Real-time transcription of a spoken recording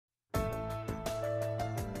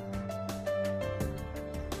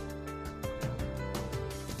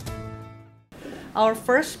Our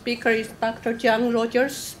first speaker is Dr. John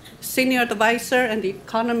Rogers, Senior Advisor and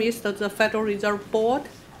Economist of the Federal Reserve Board.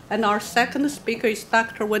 And our second speaker is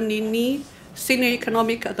Dr. Wenli, Senior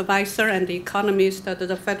Economic Advisor and Economist at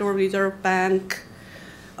the Federal Reserve Bank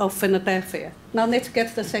of Philadelphia. Now let's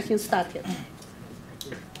get the session started.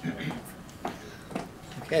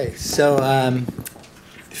 Okay, so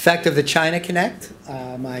effect of the China Connect.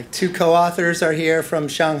 My two co-authors are here from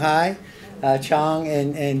Shanghai, Chang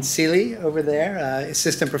and Sili over there,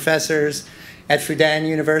 assistant professors at Fudan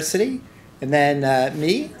University. And then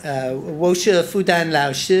me, 我是 Fudan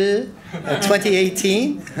老师,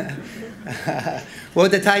 2018. 我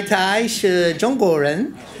的太太是中国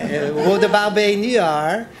人，我的宝贝女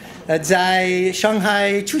儿在上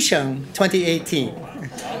海出生 2018.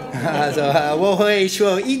 So, 我会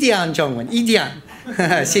说一点中文，一点，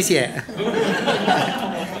谢谢。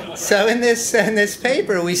So in this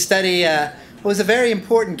paper, we study what was a very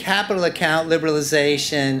important capital account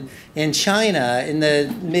liberalization in China in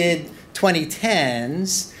the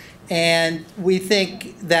mid-2010s, and we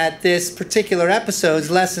think that this particular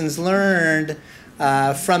episode's lessons learned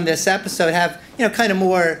from this episode have, kind of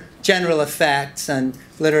more general effects on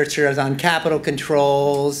literature on capital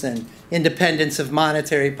controls and independence of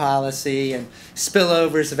monetary policy and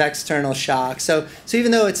spillovers of external shocks. So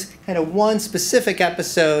even though it's kind of one specific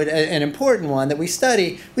episode, an important one that we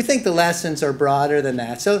study, we think the lessons are broader than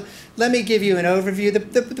that. So let me give you an overview.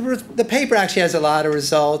 The paper actually has a lot of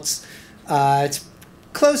results. It's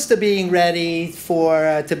close to being ready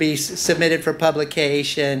to be submitted for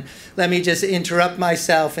publication. Let me just interrupt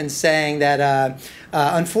myself in saying that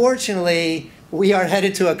unfortunately, we are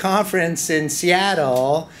headed to a conference in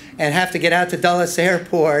Seattle and have to get out to Dulles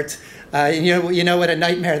Airport. You know what a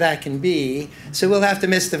nightmare that can be. So we'll have to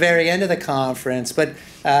miss the very end of the conference. But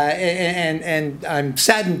and I'm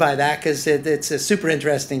saddened by that because it's a super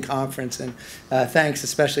interesting conference. And thanks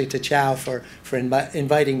especially to Chao for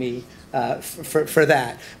inviting me for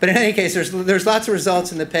that. But in any case, there's lots of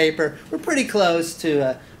results in the paper. We're pretty close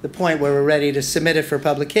to the point where we're ready to submit it for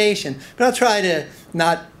publication. But I'll try to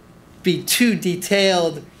not be too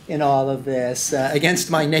detailed in all of this, against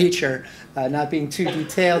my nature, not being too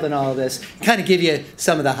detailed in all of this, kind of give you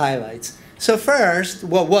some of the highlights. So first,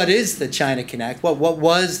 what is the China Connect? What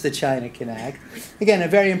was the China Connect? Again, a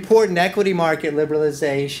very important equity market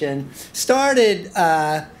liberalization started,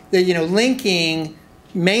 linking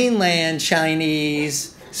mainland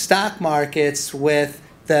Chinese stock markets with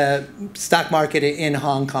the stock market in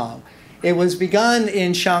Hong Kong. It was begun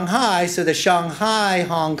in Shanghai, so the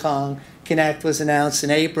Shanghai-Hong Kong Connect was announced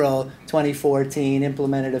in April 2014,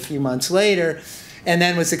 implemented a few months later, and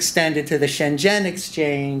then was extended to the Shenzhen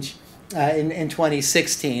exchange in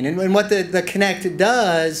 2016. And what the Connect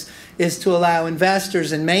does is to allow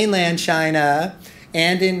investors in mainland China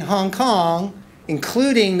and in Hong Kong,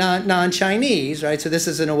 including non-Chinese, right? So this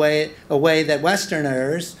is a way that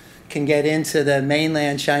Westerners can get into the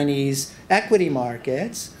mainland Chinese equity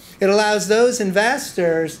markets. It allows those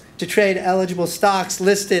investors to trade eligible stocks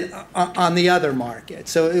listed on the other market.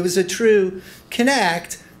 So it was a true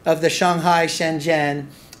connect of the Shanghai, Shenzhen,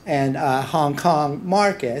 and Hong Kong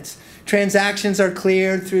markets. Transactions are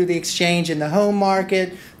cleared through the exchange in the home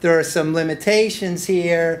market. There are some limitations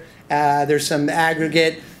here. There's some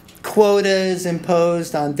aggregate quotas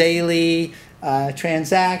imposed on daily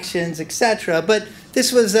transactions, etc. But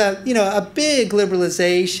this was a big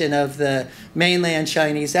liberalization of the mainland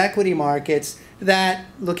Chinese equity markets that,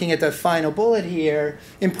 looking at the final bullet here,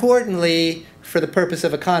 importantly, for the purpose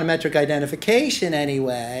of econometric identification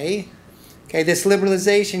anyway, okay, this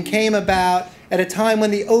liberalization came about at a time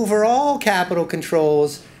when the overall capital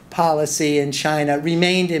controls policy in China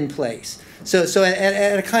remained in place. So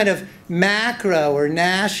at a kind of macro or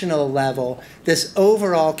national level, this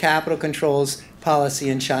overall capital controls policy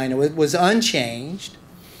in China was unchanged,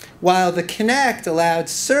 while the Connect allowed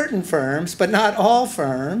certain firms, but not all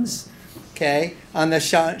firms, okay, on the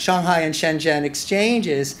Shanghai and Shenzhen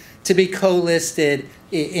exchanges to be co-listed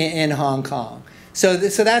in Hong Kong. So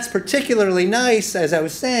that's particularly nice, as I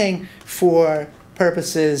was saying, for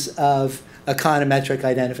purposes of econometric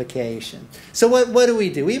identification. So what do?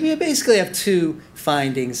 We basically have two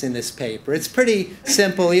findings in this paper. It's pretty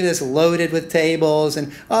simple. Either it's loaded with tables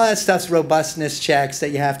and all that stuff's robustness checks that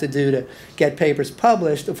you have to do to get papers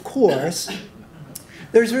published, of course.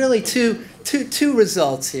 There's really two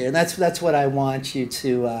results here, and that's what I want you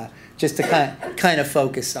to just to kind of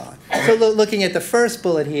focus on. So looking at the first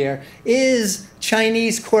bullet here, is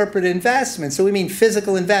Chinese corporate investment, so we mean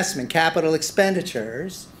physical investment, capital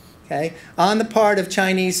expenditures, okay, on the part of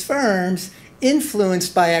Chinese firms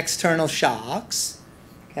influenced by external shocks,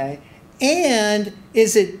 okay, and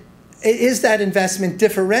is it is that investment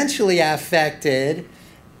differentially affected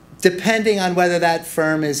depending on whether that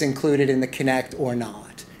firm is included in the Connect or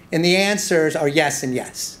not? And the answers are yes and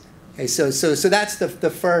yes. Okay, so that's the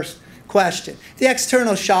first question. The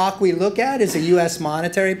external shock we look at is a U.S.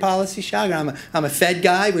 monetary policy shock. I'm a Fed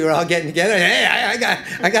guy. We were all getting together. Hey,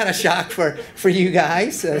 I got a shock for you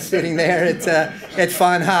guys sitting there at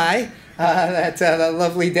Fanhai. The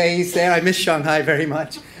lovely days there. I miss Shanghai very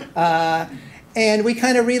much. And we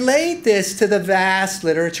kind of relate this to the vast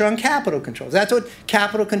literature on capital controls. That's what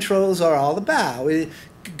capital controls are all about.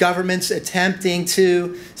 Governments attempting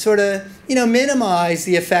to sort of, minimize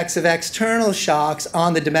the effects of external shocks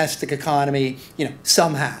on the domestic economy,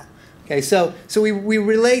 somehow. Okay, so we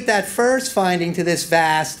relate that first finding to this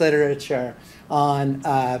vast literature on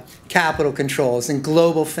capital controls and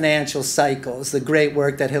global financial cycles, the great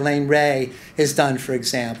work that Helene Ray has done, for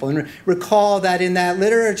example. And recall that in that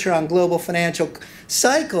literature on global financial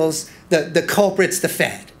cycles, the culprit's the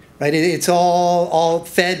Fed, right? It's all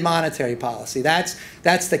Fed monetary policy. That's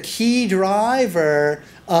the key driver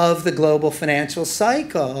of the global financial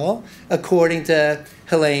cycle, according to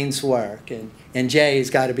Helene's work. And Jay has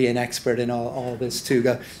got to be an expert in all this too.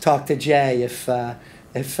 Go talk to Jay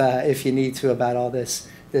if you need to about all this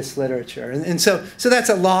literature. And so that's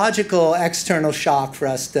a logical external shock for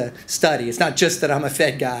us to study. It's not just that I'm a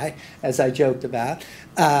Fed guy, as I joked about.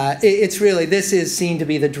 It's really, this is seen to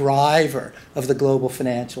be the driver of the global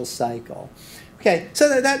financial cycle. Okay,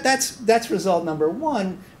 so that's result number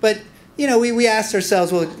one. But we asked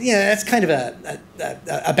ourselves, well, that's kind of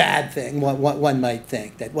a bad thing. One might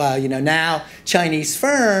think that, well, now Chinese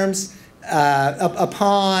firms,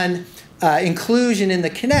 upon inclusion in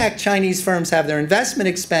the Connect, Chinese firms have their investment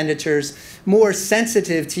expenditures more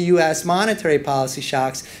sensitive to U.S. monetary policy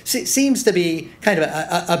shocks. Seems to be kind of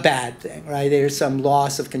a bad thing, right? There's some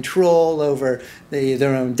loss of control over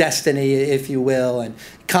their own destiny, if you will, and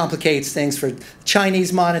complicates things for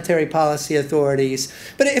Chinese monetary policy authorities.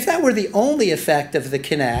 But if that were the only effect of the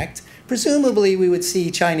Connect, presumably we would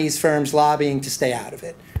see Chinese firms lobbying to stay out of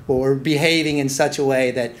it, or behaving in such a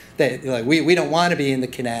way that like, we don't want to be in the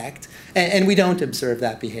Connect, and we don't observe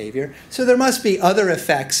that behavior. So there must be other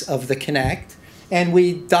effects of the Connect, and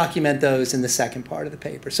we document those in the second part of the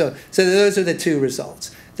paper. So those are the two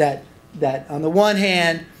results. That on the one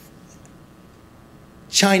hand,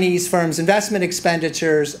 Chinese firms' investment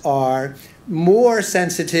expenditures are more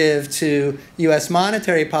sensitive to U.S.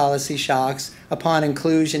 monetary policy shocks upon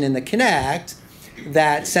inclusion in the Connect.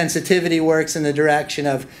 That sensitivity works in the direction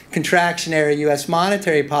of contractionary U.S.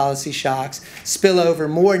 monetary policy shocks spill over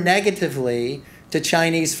more negatively to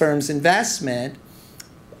Chinese firms' investment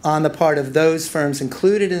on the part of those firms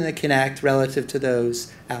included in the Connect relative to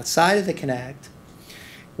those outside of the Connect,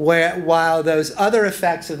 while those other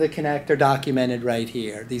effects of the Connect are documented right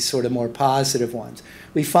here, these sort of more positive ones.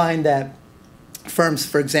 We find that firms,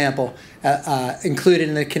 for example, included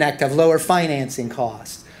in the Connect have lower financing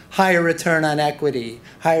costs, higher return on equity,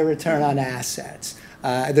 higher return on assets.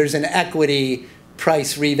 There's an equity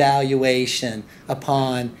price revaluation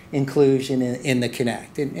upon inclusion in the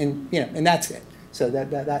Connect, and that's it. So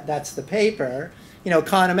that's the paper.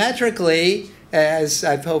 Econometrically, as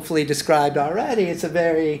I've hopefully described already, it's a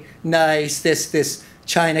very nice this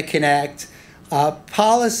China Connect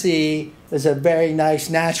policy is a very nice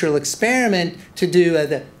natural experiment to do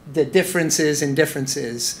the differences in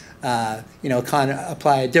differences.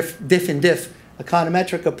 Apply a diff and diff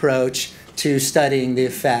econometric approach to studying the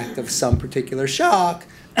effect of some particular shock,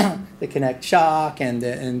 the Connect shock, and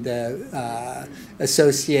the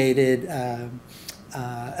associated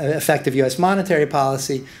effect of U.S. monetary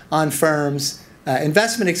policy on firms'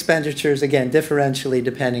 investment expenditures, again, differentially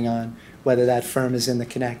depending on whether that firm is in the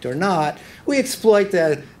Connect or not. We exploit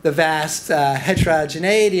the vast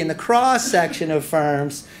heterogeneity in the cross-section of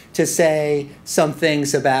firms to say some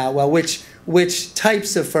things about, well, which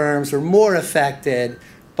types of firms were more affected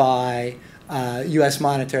by U.S.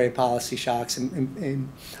 monetary policy shocks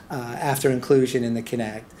after inclusion in the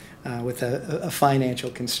Connect, with a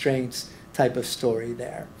financial constraints type of story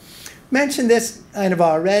there. Mentioned this kind of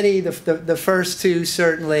already. The first two,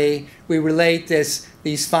 certainly, we relate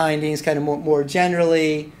these findings kind of more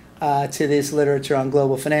generally to this literature on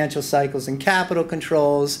global financial cycles and capital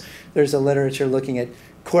controls. There's a literature looking at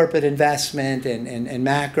corporate investment and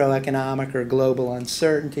macroeconomic or global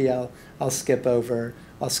uncertainty. I'll skip over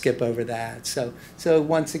that. So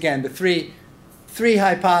once again, the three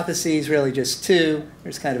hypotheses, really just two.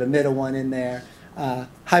 There's kind of a middle one in there.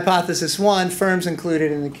 Hypothesis one, firms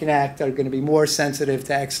included in the Connect are going to be more sensitive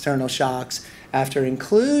to external shocks after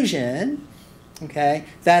inclusion. Okay,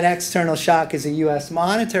 that external shock is a U.S.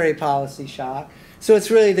 monetary policy shock. So it's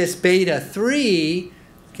really this beta 3,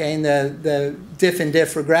 okay, in the diff and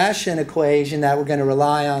diff regression equation that we're going to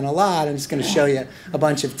rely on a lot. I'm just going to show you a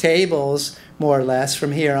bunch of tables, more or less,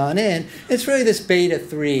 from here on in. It's really this beta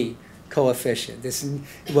 3 coefficient. This is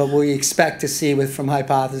what we expect to see from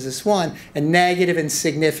hypothesis 1, a negative and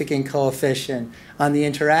significant coefficient on the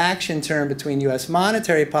interaction term between U.S.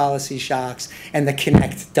 monetary policy shocks and the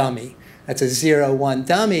connect dummy. That's a 0-1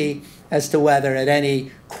 dummy as to whether at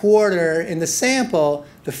any quarter in the sample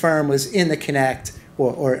the firm was in the connect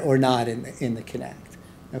or not in the connect.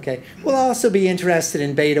 Okay. We'll also be interested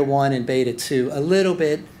in beta 1 and beta 2 a little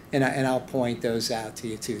bit, and I'll point those out to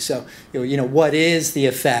you too. So, what is the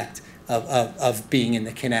effect of being in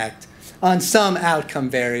the connect on some outcome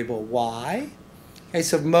variable y? Okay,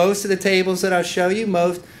 so most of the tables that I'll show you,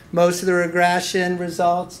 most of the regression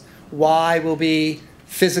results, y will be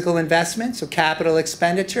physical investment, so capital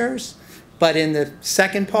expenditures. But in the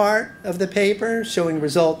second part of the paper, showing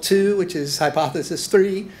result 2, which is hypothesis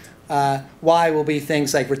 3, y will be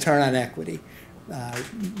things like return on equity,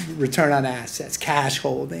 return on assets, cash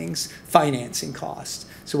holdings, financing costs.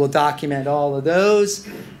 So we'll document all of those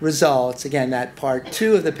results, again, that part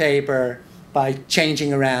 2 of the paper, by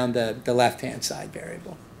changing around the left-hand side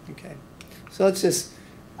variable. Okay, so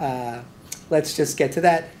let's just get to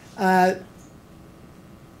that.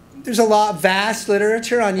 There's a vast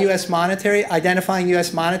literature on identifying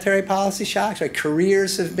U.S. monetary policy shocks. Right?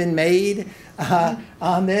 Careers have been made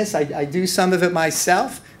on this. I do some of it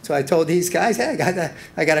myself. So I told these guys, hey,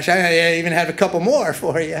 I got a shot. I even have a couple more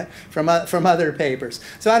for you from other papers.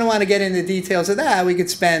 So I don't want to get into the details of that. We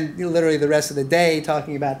could spend literally the rest of the day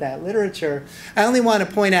talking about that literature. I only want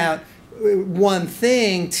to point out one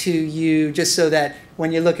thing to you, just so that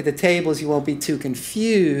when you look at the tables, you won't be too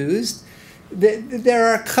confused. There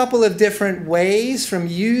are a couple of different ways from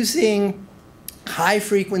using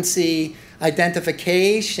high-frequency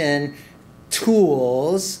identification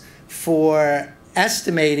tools for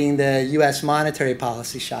estimating the U.S. monetary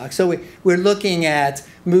policy shock. So we're looking at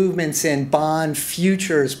movements in bond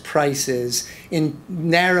futures prices in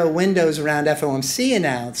narrow windows around FOMC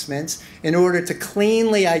announcements in order to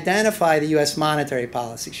cleanly identify the U.S. monetary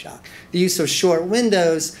policy shock. The use of short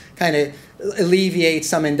windows kind of alleviates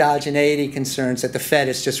some endogeneity concerns that the Fed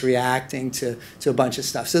is just reacting to a bunch of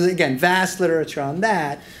stuff. So again, vast literature on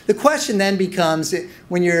that. The question then becomes,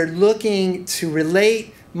 when you're looking to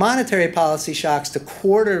relate monetary policy shocks to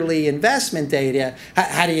quarterly investment data,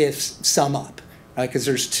 how do you sum up? Right? Because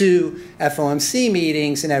there's 2 FOMC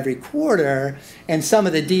meetings in every quarter, and some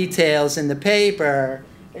of the details in the paper,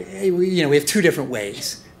 we have 2 different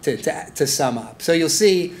ways to sum up. So you'll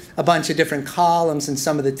see a bunch of different columns in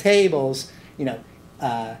some of the tables,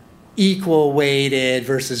 equal weighted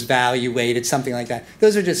versus value weighted, something like that.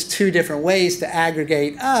 Those are just 2 different ways to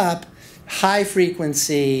aggregate up high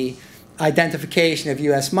frequency identification of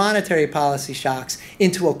U.S. monetary policy shocks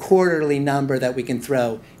into a quarterly number that we can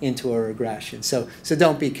throw into a regression. So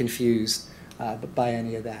don't be confused by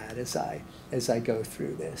any of that as I go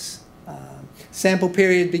through this. Sample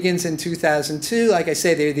period begins in 2002. Like I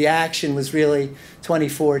say, the action was really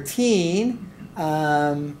 2014.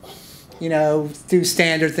 Do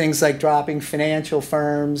standard things like dropping financial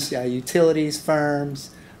firms, utilities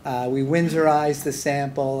firms. We Windsorized the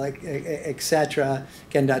sample, etc.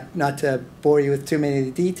 Again, not to bore you with too many of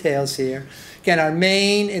the details here. Again, our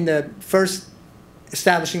main,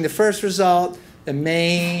 establishing the first result, the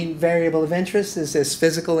main variable of interest is this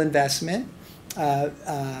physical investment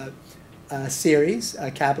series,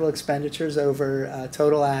 capital expenditures over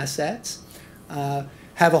total assets.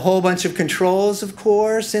 Have a whole bunch of controls, of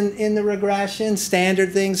course, in the regression,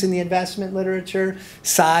 standard things in the investment literature,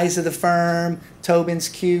 size of the firm, Tobin's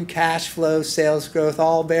Q, cash flow, sales growth,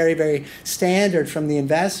 all very, very standard from the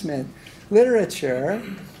investment literature.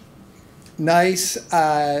 Nice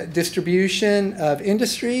distribution of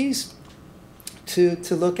industries to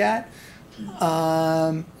look at.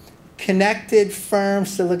 Connected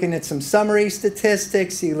firms, so looking at some summary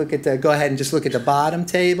statistics. You look at go ahead and just look at the bottom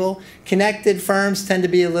table. Connected firms tend to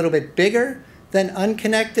be a little bit bigger than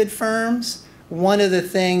unconnected firms. One of the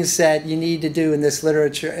things that you need to do in this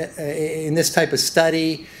literature, in this type of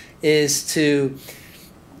study, is to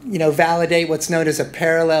validate what's known as a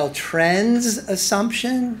parallel trends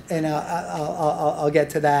assumption, and I'll get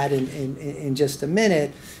to that in just a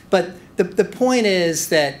minute. But the point is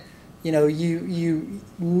that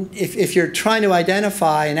if you're trying to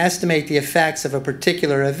identify and estimate the effects of a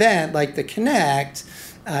particular event, like the connect,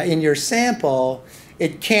 in your sample,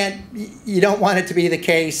 you don't want it to be the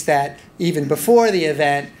case that even before the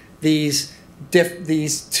event, these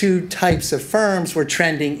these two types of firms were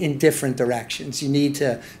trending in different directions. You need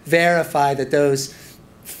to verify that those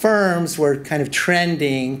firms were kind of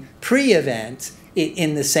trending pre-event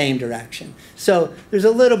in the same direction. So there's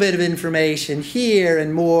a little bit of information here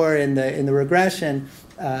and more in the regression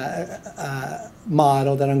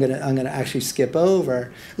model that I'm gonna actually skip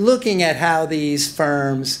over, looking at how these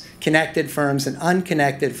firms, connected firms and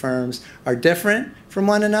unconnected firms, are different from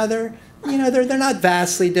one another. You know, they're not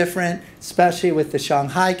vastly different, especially with the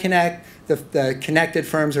Shanghai Connect. The connected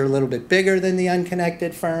firms are a little bit bigger than the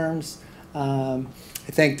unconnected firms.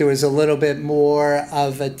 I think there was a little bit more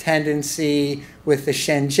of a tendency with the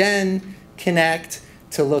Shenzhen Connect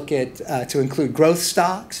to look at, to include growth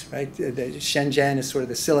stocks, right? The Shenzhen is sort of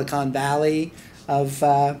the Silicon Valley of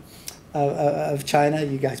China.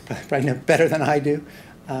 You guys probably know better than I do.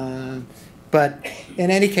 But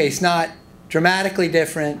in any case, not dramatically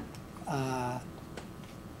different to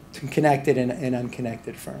connected and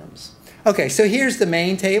unconnected firms. Okay, so here's the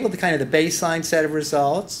main table, the kind of the baseline set of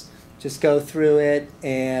results. Just go through it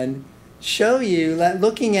and show you,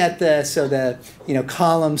 looking at the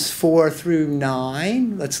columns 4 through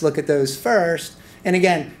 9. Let's look at those first. And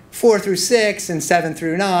again, 4 through 6 and 7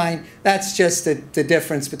 through 9, that's just the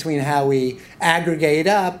difference between how we aggregate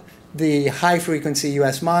up the high-frequency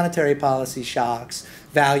U.S. monetary policy shocks,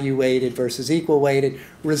 value-weighted versus equal-weighted.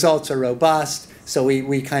 Results are robust, so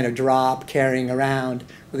we kind of drop carrying around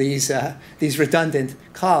these redundant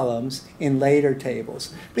columns in later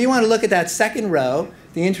tables. But you want to look at that second row,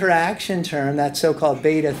 the interaction term, that so-called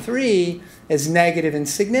beta 3, is negative and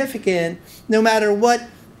significant, no matter what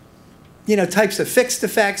types of fixed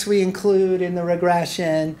effects we include in the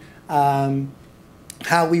regression,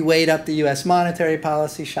 how we weight up the U.S. monetary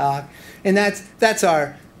policy shock. And that's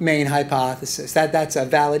our main hypothesis. That's a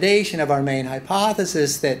validation of our main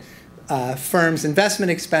hypothesis that firms'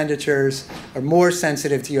 investment expenditures are more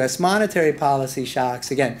sensitive to U.S. monetary policy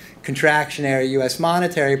shocks. Again, contractionary U.S.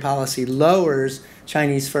 monetary policy lowers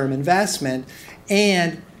Chinese firm investment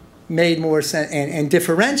and made more sense, and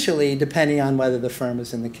differentially, depending on whether the firm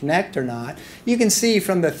is in the Connect or not. You can see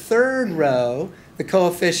from the third row, the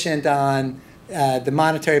coefficient on the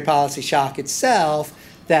monetary policy shock itself,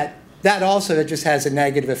 that also just has a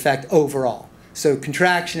negative effect overall. So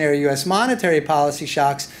contractionary U.S. monetary policy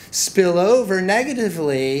shocks spill over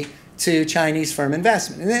negatively to Chinese firm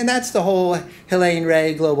investment. And that's the whole Helene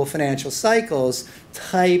Ray global financial cycles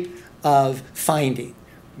type of finding.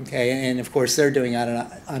 Okay, and of course they're doing it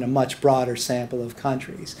on a much broader sample of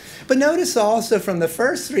countries. But notice also from the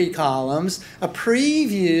first three columns a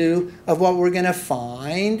preview of what we're going to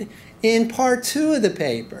find in part 2 of the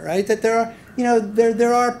paper, right? That there are,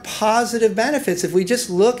 there are positive benefits. If we just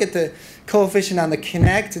look at the coefficient on the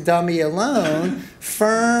Connect dummy alone,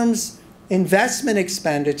 firms' investment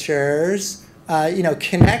expenditures,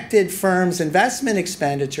 connected firms' investment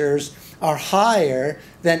expenditures are higher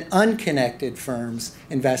than unconnected firms'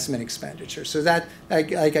 investment expenditures. So that,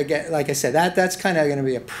 like I said, that's kind of going to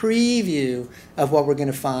be a preview of what we're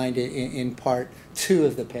going to find in part 2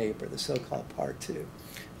 of the paper, the so-called part 2.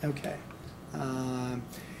 Okay.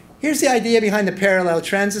 Here's the idea behind the parallel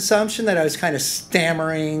trends assumption that I was kind of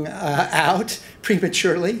stammering out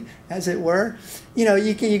prematurely, as it were.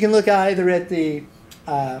 You can look either at the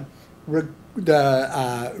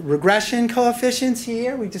regression coefficients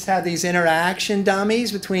here. We just have these interaction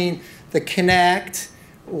dummies between the Connect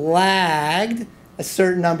lagged a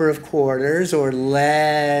certain number of quarters or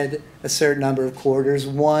led a certain number of quarters,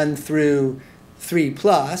 1 through 3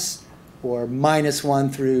 plus, or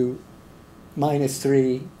 -1 through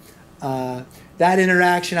 -3. That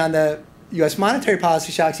interaction on the U.S. monetary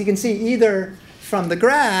policy shocks, you can see either from the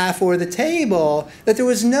graph or the table that there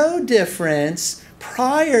was no difference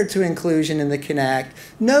prior to inclusion in the Connect,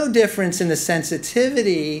 no difference in the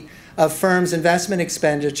sensitivity of firms' investment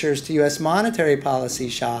expenditures to U.S. monetary policy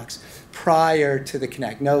shocks prior to the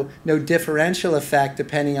Connect. No differential effect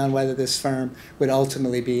depending on whether this firm would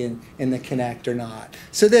ultimately be in the Connect or not.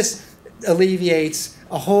 So this alleviates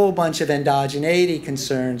a whole bunch of endogeneity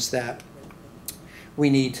concerns that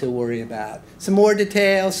we need to worry about. Some more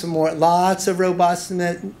details, lots of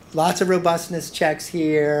robustness checks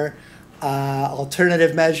here.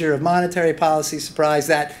 Alternative measure of monetary policy surprise,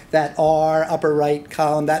 that R, upper right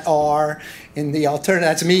column, that R in the alternative,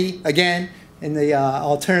 that's me again, in the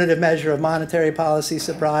alternative measure of monetary policy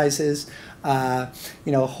surprises. A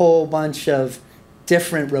whole bunch of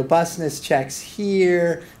different robustness checks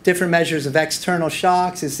here, different measures of external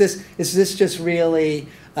shocks. Is this just really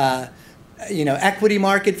equity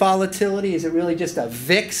market volatility? Is it really just a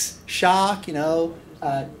VIX shock? No.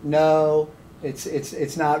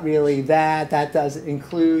 It's not really that. That does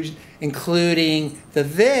include, including the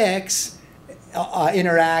VIX,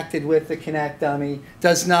 interacted with the Connect dummy,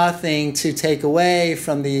 does nothing to take away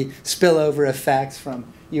from the spillover effects from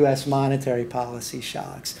U.S. monetary policy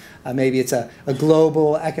shocks. Maybe it's a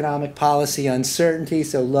global economic policy uncertainty,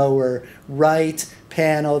 so lower right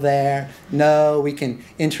panel there. No, we can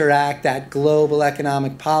interact that global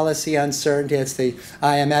economic policy uncertainty. It's the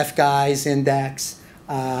IMF guys index.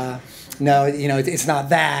 No, it's not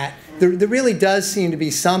that. There really does seem to be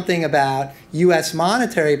something about U.S.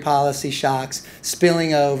 monetary policy shocks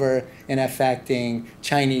spilling over and affecting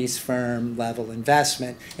Chinese firm level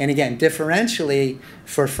investment. And again, differentially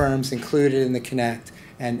for firms included in the Connect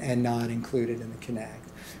and not included in the Connect.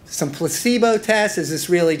 Some placebo tests. Is this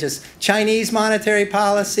really just Chinese monetary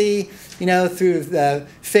policy, through the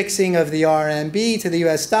fixing of the RMB to the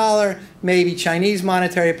U.S. dollar? Maybe Chinese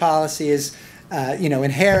monetary policy is,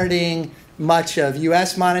 inheriting much of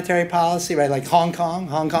U.S. monetary policy, right? Like Hong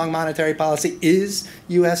Kong monetary policy is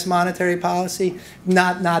U.S. monetary policy.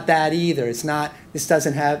 Not that either. It's not. This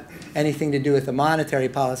doesn't have anything to do with the monetary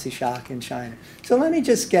policy shock in China. So let me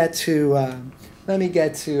just get to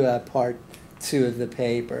part 2 of the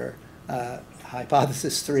paper.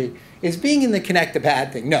 Hypothesis 3 is being in the Connect a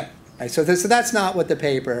bad thing? No. Right? So that's not what the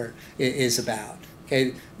paper is about.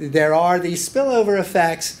 Okay. There are these spillover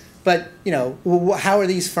effects. But, how are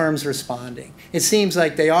these firms responding? It seems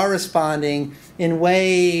like they are responding in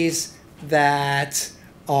ways that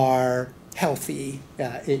are healthy,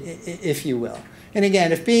 if you will. And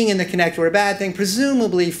again, if being in the Connect were a bad thing,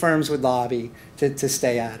 presumably firms would lobby to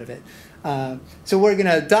stay out of it. So we're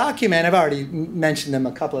going to document, I've already mentioned them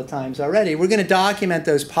a couple of times already, we're going to document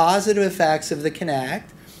those positive effects of the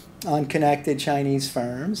Connect on connected Chinese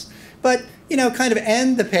firms. But, kind of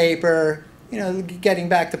end the paper, getting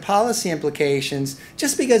back to policy implications,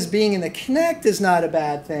 just because being in the Connect is not a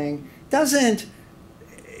bad thing doesn't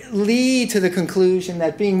lead to the conclusion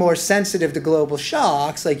that being more sensitive to global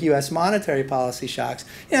shocks, like U.S. monetary policy shocks,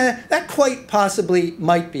 that quite possibly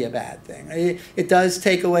might be a bad thing. It does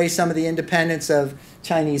take away some of the independence of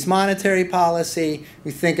Chinese monetary policy.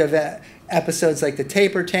 We think of episodes like the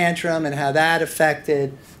taper tantrum and how that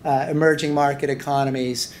affected emerging market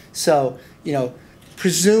economies. So,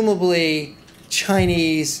 presumably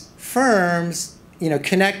Chinese firms,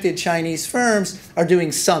 connected Chinese firms are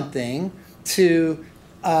doing something to,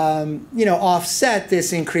 offset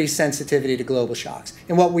this increased sensitivity to global shocks.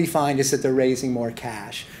 And what we find is that they're raising more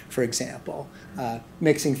cash, for example.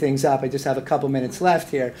 Mixing things up, I just have a couple minutes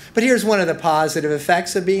left here. But here's one of the positive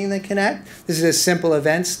effects of being in the Connect. This is a simple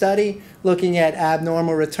event study looking at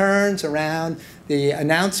abnormal returns around the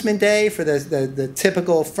announcement day for the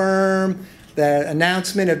typical firm, the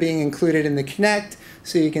announcement of being included in the Connect.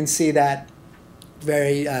 So you can see that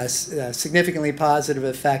very significantly positive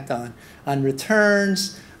effect on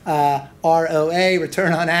returns. ROA,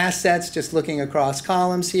 return on assets, just looking across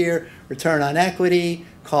columns here. Return on equity,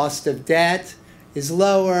 cost of debt is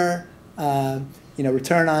lower.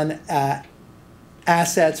 Return on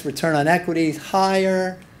assets, return on equity is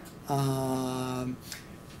higher. And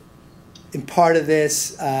part of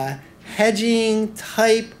this hedging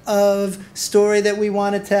type of story that we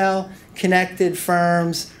want to tell, connected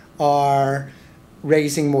firms are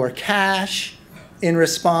raising more cash in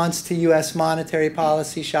response to U.S. monetary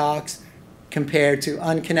policy shocks compared to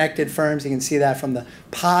unconnected firms. You can see that from the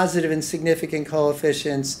positive and significant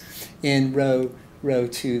coefficients in row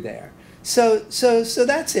 2 there. So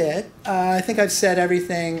that's it. I think I've said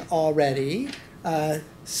everything already.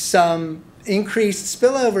 Some increased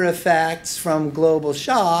spillover effects from global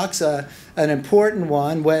shocks, an important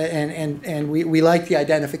one, and we like the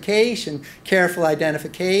identification, careful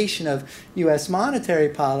identification of U.S. monetary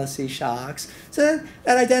policy shocks. So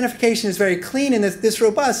that identification is very clean, and this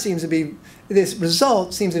result seems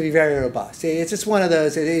to be very robust. It's just one of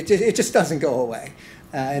those, it just doesn't go away.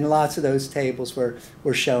 And lots of those tables were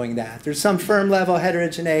showing that. There's some firm-level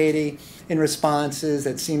heterogeneity in responses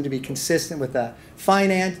that seem to be consistent with the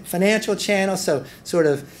financial channel, so sort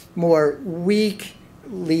of more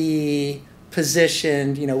weakly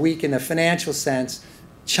positioned, weak in the financial sense.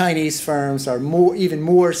 Chinese firms are even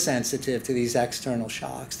more sensitive to these external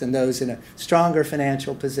shocks than those in a stronger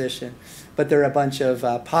financial position. But there are a bunch of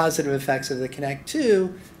positive effects of the Connect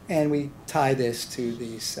too, and we tie this to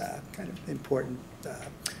these kind of important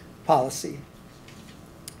policy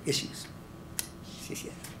issues.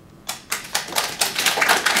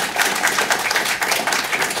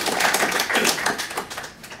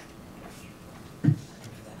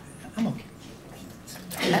 I'm okay.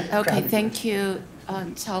 Okay, thank you,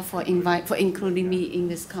 Chao, for including me in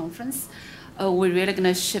this conference. we're really going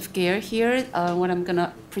to shift gear here. What I'm going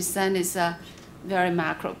to present is a very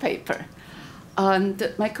macro paper.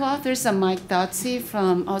 My co-authors are Mike Dotsey,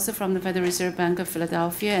 also from the Federal Reserve Bank of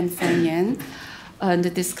Philadelphia, and Fan Yan. And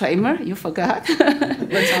the disclaimer, you forgot.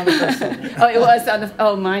 What's on the first one? Oh, it was on the,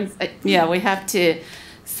 oh, mine. Yeah, we have to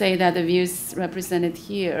say that the views represented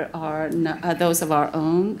here are those of our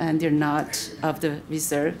own, and they're not of the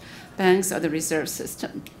reserve banks or the reserve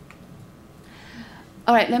system.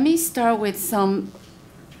 All right, let me start with some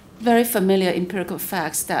very familiar empirical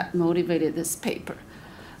facts that motivated this paper.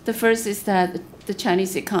 The first is that the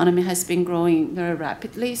Chinese economy has been growing very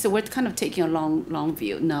rapidly. So we're kind of taking a long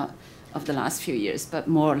view, not of the last few years, but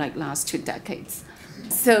more like last 2 decades.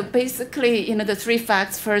 So basically, the 3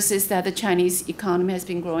 facts. First is that the Chinese economy has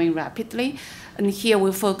been growing rapidly. And here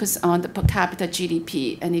we'll focus on the per capita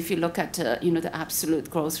GDP. And if you look at, the absolute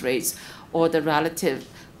growth rates or the relative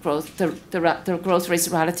growth, the growth rates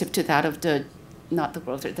relative to that of the, not the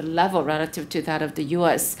growth rate, the level relative to that of the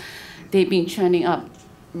U.S., they've been trending up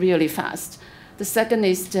really fast. The second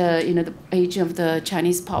is the age of the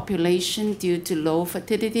Chinese population due to low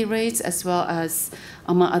fertility rates, as well as,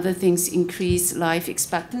 among other things, increased life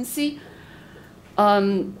expectancy.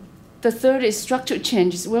 The third is structural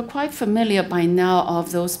changes. We're quite familiar by now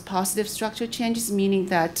of those positive structural changes, meaning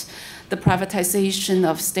that the privatization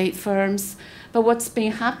of state firms. But what's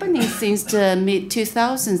been happening since the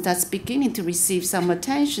mid-2000s that's beginning to receive some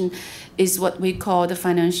attention is what we call the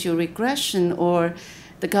financial regression, or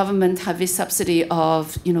the government heavy subsidy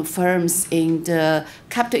of firms in the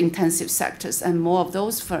capital-intensive sectors, and more of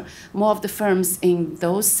the firms in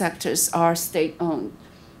those sectors are state-owned.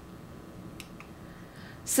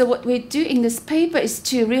 So what we do in this paper is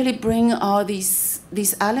to really bring all these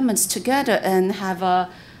elements together and have a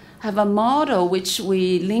model which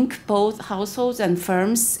we link both households and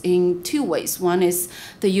firms in 2 ways. One is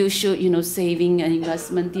the usual saving and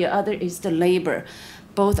investment. The other is the labor,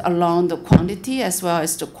 both along the quantity as well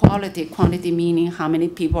as the quality. Quantity meaning how many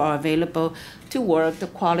people are available to work. The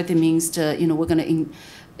quality means we're going to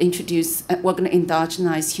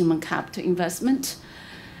endogenize human capital investment.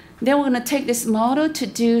 Then we're going to take this model to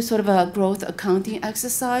do sort of a growth accounting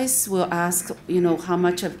exercise. We'll ask, how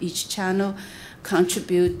much of each channel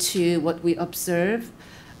contribute to what we observe.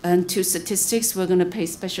 And 2 statistics we're going to pay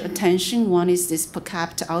special attention. One is this per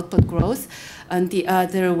capita output growth, and the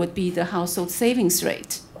other would be the household savings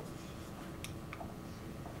rate.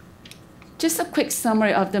 Just a quick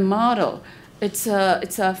summary of the model. It's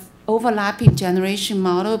a overlapping generation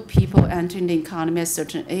model. People entering the economy at a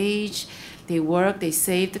certain age. They work, they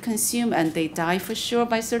save, they consume, and they die for sure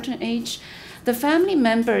by a certain age. The family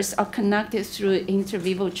members are connected through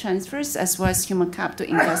inter-vivo transfers as well as human capital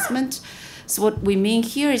investment. So what we mean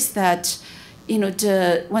here is that, when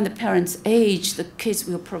the parents age, the kids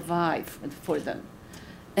will provide for them.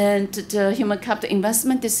 And the human capital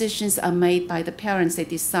investment decisions are made by the parents. They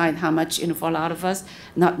decide how much, for a lot of us,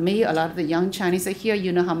 not me, a lot of the young Chinese are here,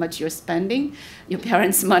 you know how much you're spending, your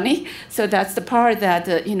parents' money. So that's the part that,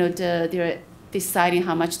 they're deciding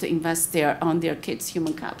how much to invest on their kids'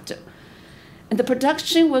 human capital. And the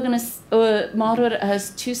production, we're going to model it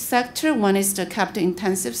as 2 sectors. One is the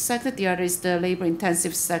capital-intensive sector. The other is the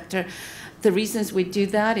labor-intensive sector. The reasons we do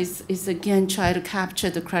that is again, try to capture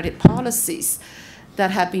the credit policies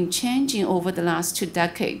that have been changing over the last 2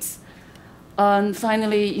 decades.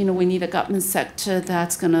 Finally, we need a government sector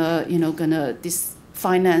that's gonna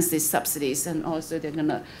finance these subsidies, and also they're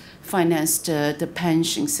gonna finance the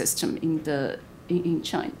pension system in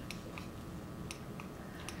China.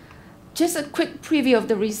 Just a quick preview of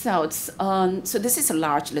the results. So this is a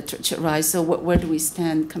large literature, right? So where do we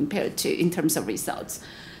stand compared to in terms of results?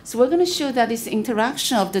 So we're going to show that this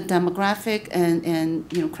interaction of the demographic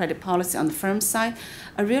and credit policy on the firm side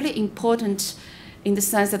are really important in the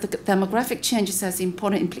sense that the demographic changes has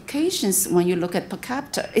important implications when you look at per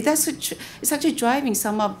capita. It's actually driving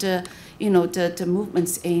some of the the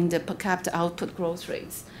movements in the per capita output growth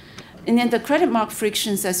rates. And then the credit mark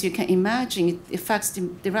frictions, as you can imagine, it affects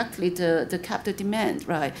directly the capital demand,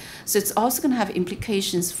 right? So it's also going to have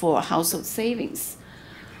implications for household savings.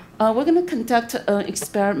 We're going to conduct an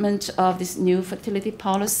experiment of this new fertility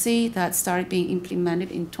policy that started being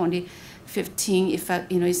implemented in 2015.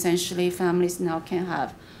 Essentially, families now can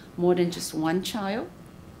have more than just 1 child.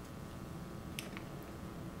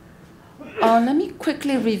 Let me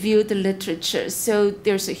quickly review the literature. So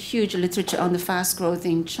there's a huge literature on the fast growth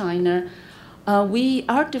in China. We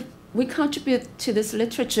contribute to this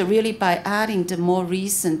literature really by adding the more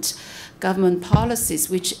recent government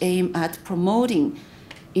policies which aim at promoting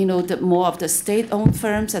more of the state-owned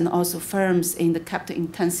firms and also firms in the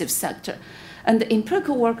capital-intensive sector. And the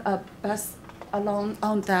empirical work are best along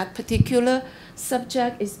on that particular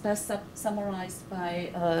subject is best summarized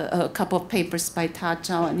by a couple of papers by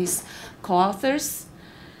Chao and his co-authors.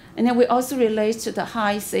 And then we also relate to the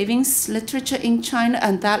high savings literature in China,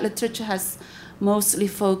 and that literature has mostly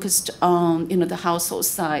focused on the household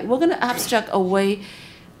side. We're going to abstract away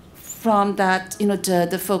from that,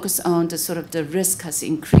 the focus on the sort of the risk has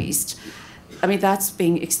increased. I mean, that's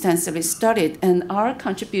being extensively studied, and our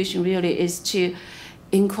contribution really is to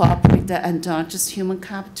incorporate the endogenous human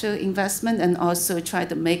capital investment and also try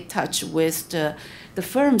to make touch with the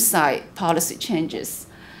firm side policy changes.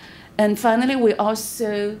 And finally, we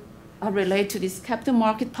also relate to these capital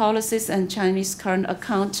market policies and Chinese current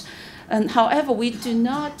account. And however, we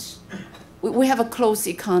have a closed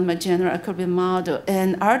economy, general equilibrium model,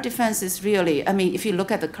 and our defense is really, I mean, if you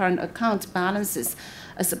look at the current account balances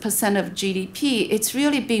as a percent of GDP, it's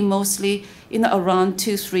really been mostly around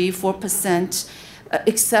 2, 3, 4%,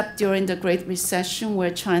 except during the Great Recession where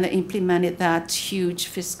China implemented that huge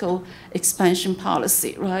fiscal expansion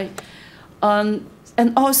policy, right?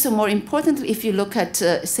 And also, more importantly, if you look at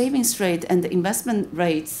savings rate and the investment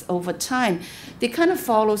rates over time, they kind of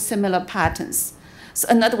follow similar patterns. So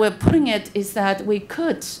another way of putting it is that we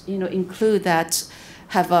could, include that,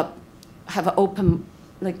 have an open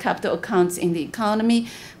capital accounts in the economy,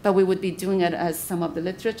 but we would be doing it as some of the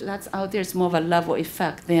literature that's out there is more of a level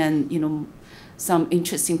effect than some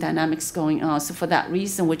interesting dynamics going on. So for that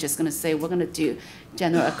reason, we're just going to say we're going to do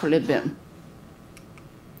general equilibrium.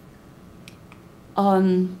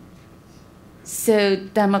 So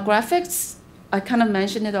demographics, I kind of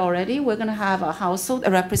mentioned it already. We're going to have a household,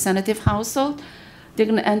 a representative household. They're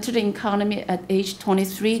going to enter the economy at age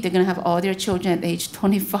 23. They're going to have all their children at age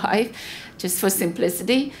 25, just for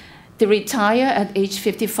simplicity. They retire at age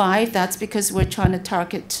 55. That's because we're trying to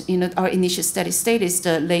target, our initial steady state is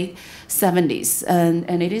the late 70s.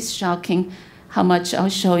 And it is shocking how much, I'll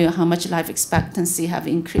show you how much life expectancy have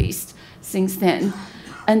increased since then.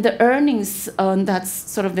 And the earnings, that's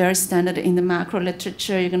sort of very standard in the macro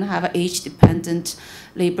literature. You're going to have age-dependent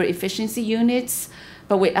labor efficiency units.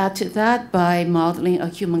 But we add to that by modeling a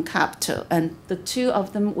human capital. And the two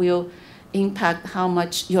of them will impact how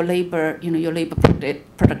much your labor, your labor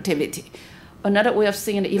productivity. Another way of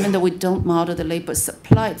seeing it, even though we don't model the labor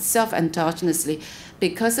supply itself endogenously,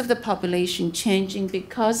 because of the population changing,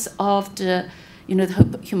 because of the,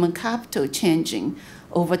 the human capital changing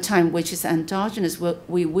over time, which is endogenous,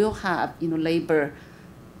 we will have, labor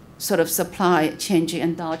sort of supply changing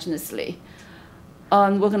endogenously.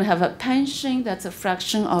 We're going to have a pension that's a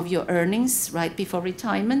fraction of your earnings right before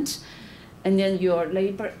retirement. And then your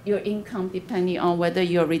income, depending on whether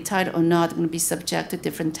you're retired or not, going to be subject to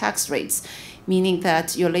different tax rates, meaning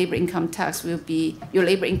that your labor income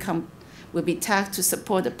will be taxed to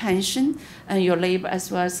support the pension, and your labor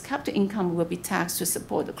as well as capital income will be taxed to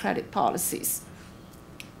support the credit policies.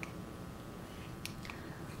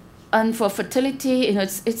 And for fertility,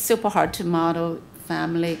 it's super hard to model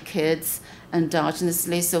family, kids,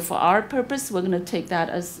 endogenously. So for our purpose, we're going to take that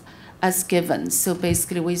as given. So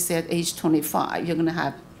basically, we say at age 25, you're going to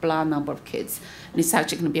have blah number of kids. And it's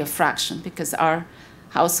actually going to be a fraction because our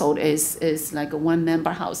household is like a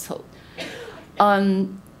one-member household.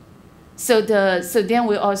 So then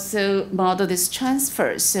we also model this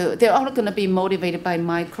transfer. So they're all going to be motivated by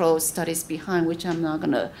micro studies behind, which I'm not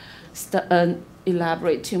going to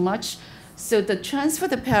elaborate too much. So the transfer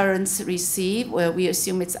the parents receive, where we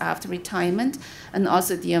assume it's after retirement, and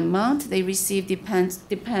also the amount they receive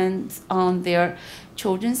depends on their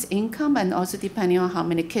children's income and also depending on how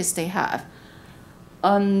many kids they have.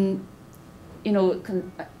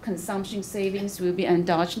 Consumption savings will be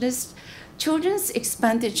endogenous. Children's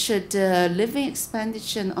expenditure, the living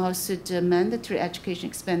expenditure, and also the mandatory education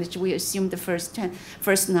expenditure, we assume the first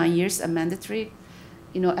 9 years are mandatory.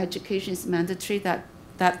 Education is mandatory.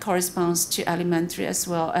 That corresponds to elementary as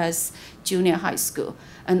well as junior high school.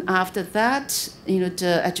 And after that,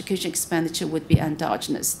 the education expenditure would be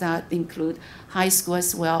endogenous. That include high school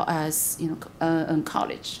as well as and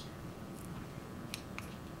college.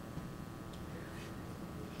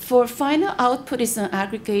 For final output is an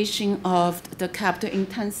aggregation of the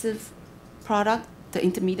capital-intensive product, the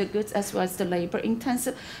intermediate goods, as well as the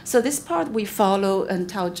labor-intensive. So this part we follow in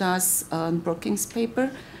Tao Zha's Brookings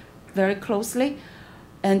paper very closely.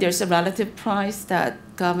 And there's a relative price that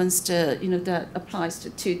governs that applies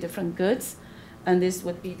to two different goods. And this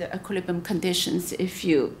would be the equilibrium conditions if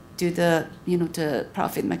you do the, the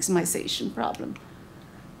profit maximization problem.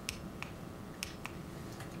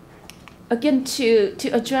 Again, to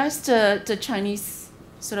address the Chinese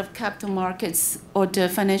sort of capital markets or the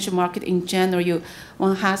financial market in general,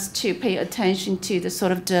 one has to pay attention to the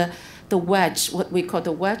sort of the the wedge, what we call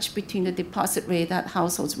the wedge between the deposit rate that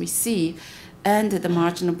households receive and the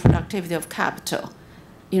marginal productivity of capital.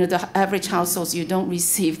 The average households, you don't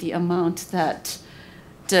receive the amount that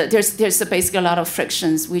there's basically a lot of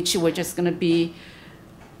frictions, which we're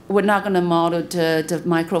not going to model the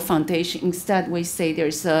micro foundation. Instead, we say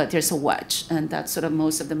there's a wedge, and that's sort of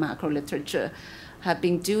most of the macro literature have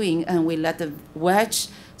been doing, and we let the wedge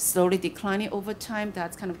slowly declining over time.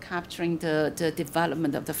 That's kind of capturing the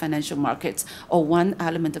development of the financial markets, or one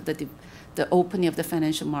element of the opening of the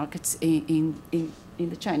financial markets in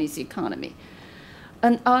the Chinese economy.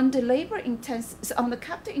 And on the on the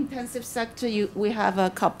capital-intensive sector, we have a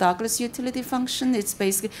Cobb-Douglas utility function. It's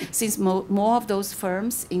basically, since more of those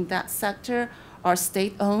firms in that sector are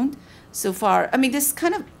state-owned, so far, I mean, this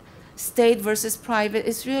kind of state versus private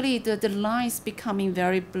is really, the lines becoming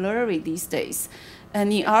very blurry these days.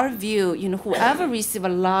 And in our view, whoever receive a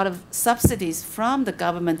lot of subsidies from the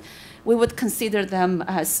government, we would consider them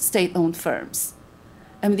as state-owned firms.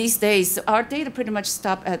 And these days, our data pretty much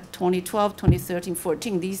stopped at 2012, 2013,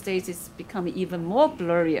 14. These days, it's becoming even more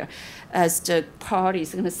blurrier as the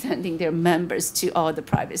parties are sending their members to all the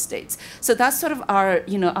private states. So that's sort of our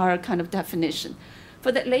kind of definition.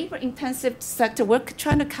 For the labor-intensive sector, we're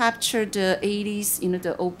trying to capture the 80s,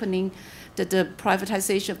 the opening, the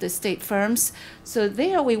privatization of the state firms. So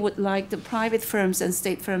there, we would like the private firms and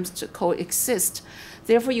state firms to coexist.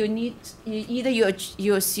 Therefore, you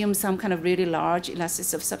assume some kind of really large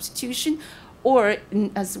elasticity of substitution, or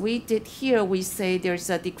as we did here, we say there's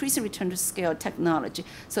a decreasing return to scale technology.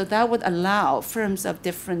 So that would allow firms of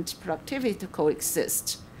different productivity to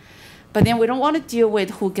coexist. But then we don't want to deal with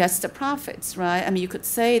who gets the profits, right? I mean, you could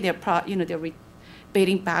say they're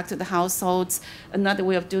rebating back to the households. Another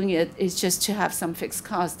way of doing it is just to have some fixed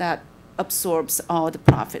cost that absorbs all the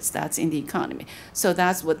profits that's in the economy. So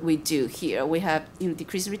that's what we do here. We have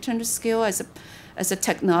decreased return to scale as a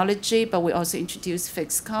technology, but we also introduce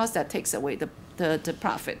fixed costs that takes away the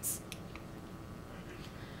profits.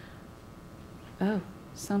 Oh,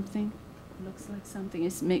 something looks like something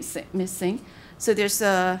is missing. So there's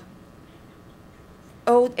a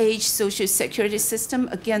old age social security system.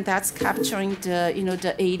 Again, that's capturing the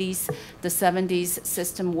 80s, the 70s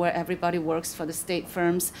system where everybody works for the state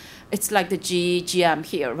firms. It's like the GM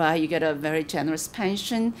here, right? You get a very generous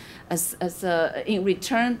pension in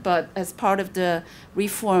return, but as part of the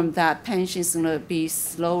reform, that pension is going to be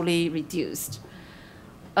slowly reduced.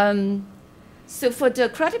 So for the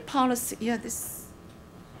credit policy, I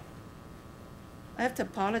have to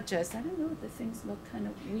apologize. I don't know, the things look kind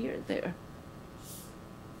of weird there.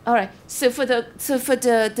 All right. So for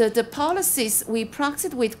the policies, we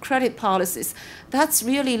proxied with credit policies. That's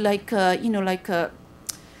really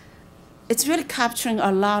it's really capturing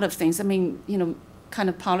a lot of things. I mean, kind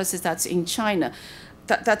of policies that's in China,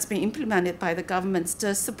 that's been implemented by the governments.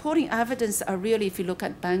 The supporting evidence are really, if you look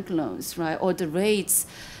at bank loans, right, or the rates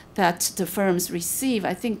that the firms receive.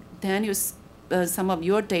 I think Daniel's some of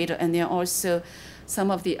your data, and then also some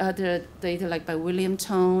of the other data, like by William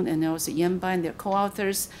Tone and also Yanbai and their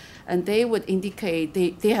co-authors, and they would indicate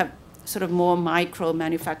they have sort of more micro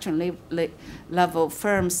manufacturing level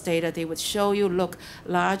firms data. They would show you, look,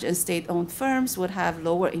 large and state-owned firms would have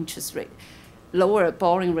lower interest rate, lower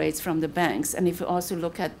borrowing rates from the banks. And if you also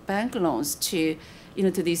look at bank loans to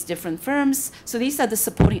these different firms, so these are the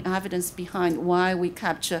supporting evidence behind why we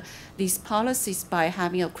capture these policies by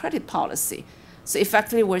having a credit policy. So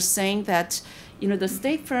effectively, we're saying that the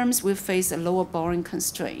state firms will face a lower borrowing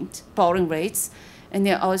rates, and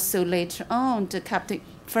then also later on, the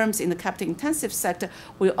firms in the capital-intensive sector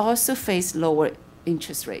will also face lower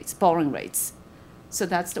interest rates, borrowing rates. So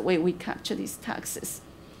that's the way we capture these taxes.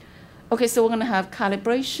 Okay, so we're going to have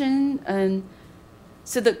calibration, and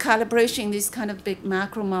so the calibration in these kind of big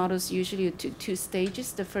macro models usually two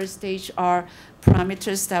stages. The first stage are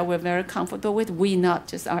parameters that we're very comfortable with. We, not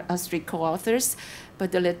just us three co-authors,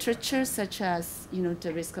 but the literature, such as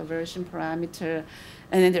the risk aversion parameter,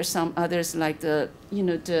 and then there's some others like the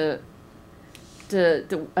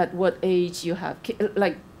at what age you have,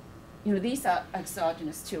 like these are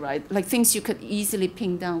exogenous too, right? Like things you could easily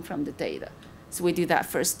ping down from the data. So we do that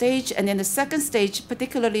first stage, and then the second stage,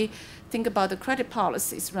 particularly think about the credit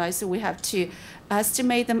policies, right? So we have to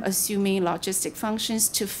estimate them, assuming logistic functions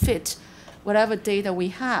to fit whatever data we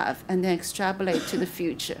have, and then extrapolate to the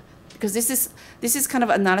future. Because this is kind of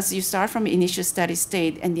analysis. You start from initial steady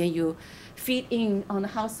state, and then you feed in. On the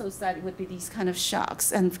household side, it would be these kind of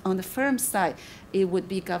shocks, and on the firm side, it would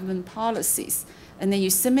be government policies. And then you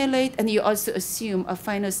simulate, and you also assume a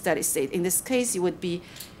final steady state. In this case, it would be,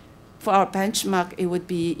 for our benchmark, it would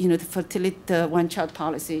be the fertility, the one-child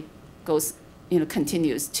policy goes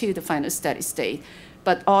continues to the final steady state.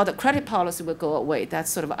 But all the credit policy will go away. That's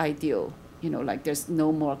sort of ideal, like there's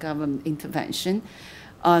no more government intervention.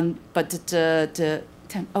 But the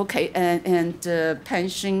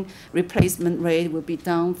pension replacement rate will be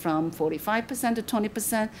down from 45% to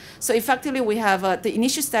 20%. So effectively, we have the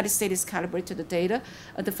initial steady state is calibrated to the data.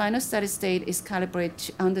 The final steady state is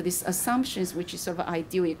calibrated under these assumptions, which is sort of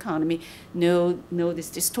ideal economy, no these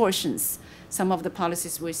distortions. Some of the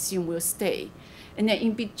policies we assume will stay. And then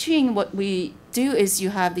in between, what we do is you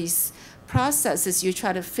have these processes, you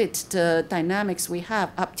try to fit the dynamics we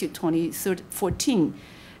have up to 2014,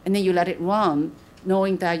 and then you let it run,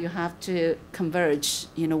 knowing that you have to converge,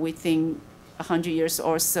 within 100 years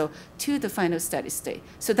or so to the final steady state.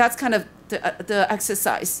 So that's kind of the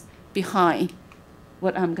exercise behind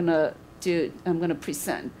what I'm gonna do. I'm gonna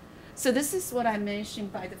present. So this is what I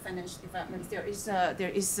mentioned by the financial development. There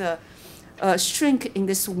is a shrink in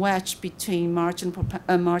this wedge between margin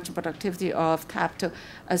productivity of capital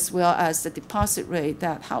as well as the deposit rate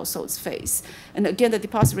that households face. And again, the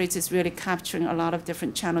deposit rate is really capturing a lot of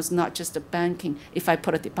different channels, not just the banking. If I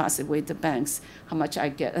put a deposit with the banks, how much I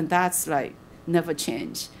get, and that's like never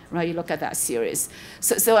change, right? You look at that series.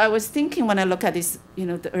 So I was thinking when I look at this,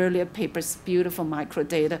 the earlier papers, beautiful micro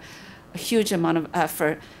data, a huge amount of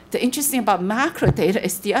effort. The interesting about macro data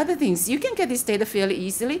is the other things. You can get this data fairly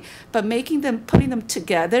easily, but putting them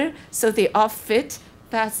together so they all fit,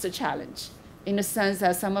 that's the challenge. In the sense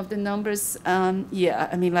that some of the numbers,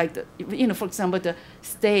 like, for example, the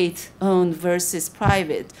state-owned versus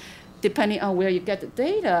private, depending on where you get the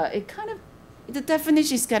data, the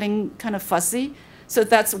definition is getting kind of fuzzy. So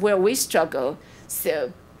that's where we struggle.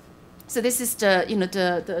 So this is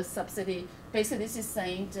the subsidy. Basically, this is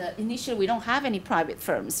saying initially we don't have any private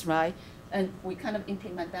firms, right? And we kind of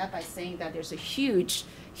implement that by saying that there's a huge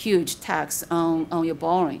tax on your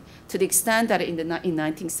borrowing, to the extent that in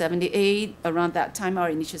 1978, around that time, our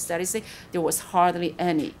initial study said there was hardly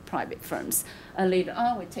any private firms. And later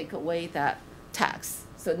on, we take away that tax.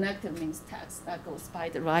 So negative means tax. That goes by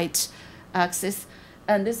the right axis.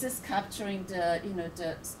 And this is capturing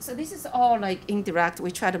so this is all like indirect.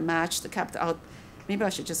 We try to match the capital out. Maybe I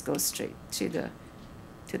should just go straight to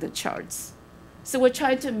the charts. So we're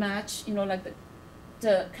trying to match, like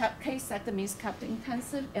the K sector means capital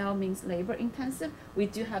intensive, L means labor intensive. We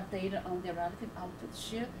do have data on their relative output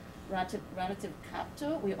share, relative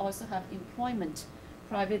capital. We also have employment,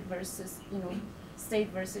 private versus, state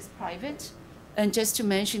versus private. And just to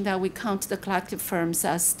mention that we count the collective firms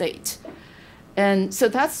as state. And so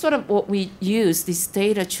that's sort of what we use, this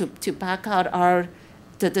data to back out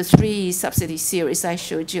the three subsidy series I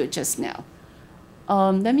showed you just now.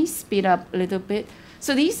 Let me speed up a little bit.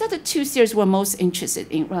 So these are the two series we're most interested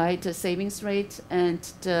in, right? The savings rate and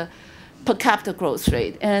the per capita growth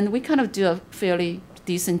rate. And we kind of do a fairly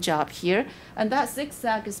decent job here. And that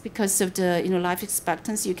zigzag is because of the life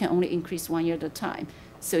expectancy. You can only increase 1 year at a time.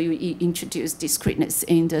 So you introduce discreteness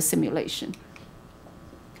in the simulation.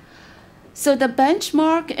 So the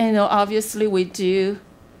benchmark, obviously we do.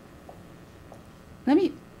 Let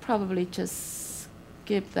me probably just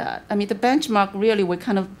skip that. I mean, the benchmark really, we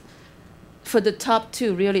kind of, for the top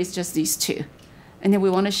two, really it's just these two. And then we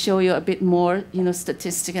want to show you a bit more,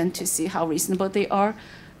 statistic and to see how reasonable they are.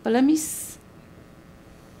 But let me see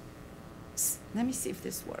if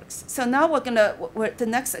this works. So now the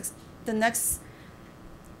next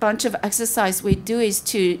bunch of exercise we do is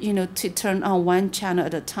to turn on one channel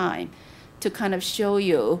at a time, to kind of show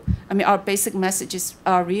you, our basic messages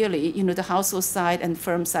are really, the household side and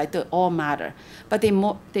firm side, they all matter. But they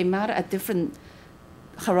matter at different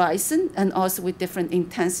horizon and also with different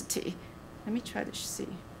intensity. Let me try to see.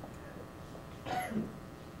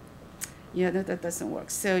 Yeah, that doesn't work.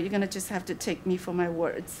 So you're gonna just have to take me for my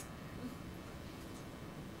words.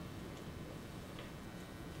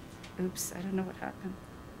 Oops, I don't know what happened.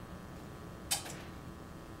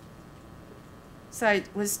 So I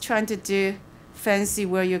was trying to do fancy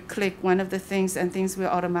where you click one of the things and things will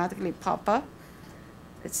automatically pop up.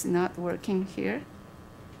 It's not working here.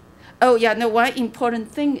 Oh yeah, no, one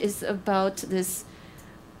important thing is about this,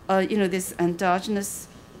 this endogenous.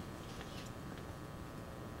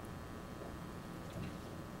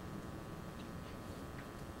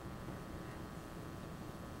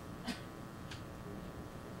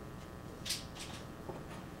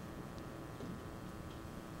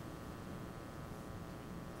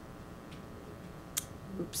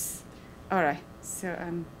 Oops. All right, so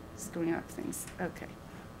I'm screwing up things. Okay.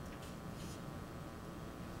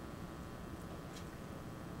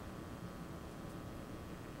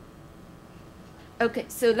 Okay,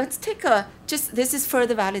 so let's take this is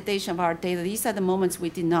further validation of our data. These are the moments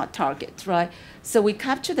we did not target, right? So we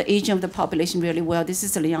capture the aging of the population really well. This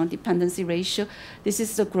is the Young dependency ratio. This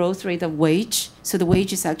is the growth rate of wage. So the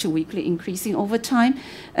wage is actually weekly increasing over time.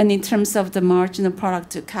 And in terms of the marginal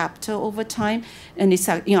product to capital over time, and it's,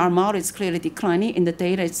 in our model, it's clearly declining. In the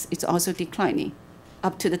data, it's also declining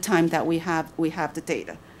up to the time that we have the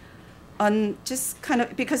data. Just kind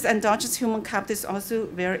of, because endogenous human capital is also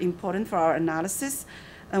very important for our analysis.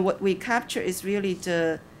 And what we capture is really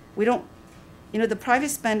the private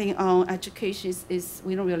spending on education is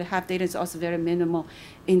we don't really have data. It's also very minimal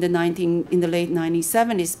in the late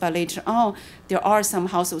 1970s. But later on, there are some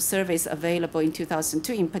household surveys available in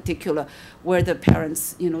 2002 in particular, where the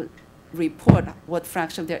parents, report what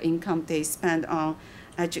fraction of their income they spend on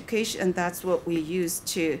education. And that's what we use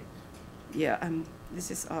to, this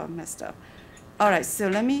is all messed up. All right, so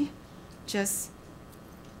let me just.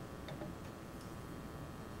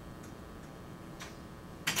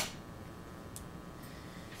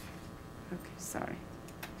 Okay, sorry.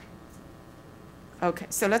 Okay,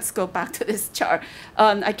 so let's go back to this chart.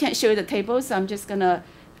 I can't show you the tables, so I'm just going to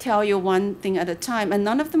tell you one thing at a time, and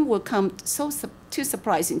none of them will come too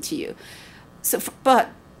surprising to you. So,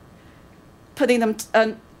 but putting them.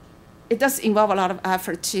 It does involve a lot of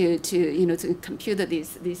effort to compute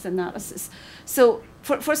these analysis. So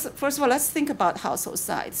first of all, let's think about household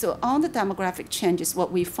size. So on the demographic changes,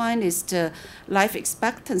 what we find is the life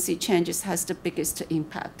expectancy changes has the biggest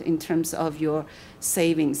impact in terms of your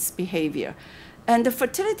savings behavior. And the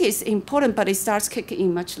fertility is important, but it starts kicking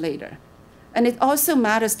in much later. And it also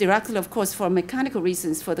matters directly, of course, for mechanical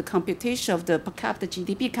reasons for the computation of the per capita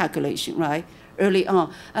GDP calculation, right? Early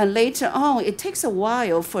on. And later on, it takes a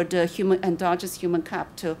while for the endogenous human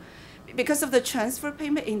capital. Because of the transfer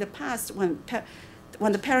payment in the past, when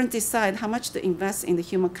the parents decide how much to invest in the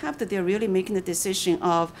human capital, they're really making the decision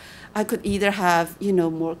of, I could either have,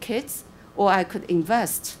 more kids, or I could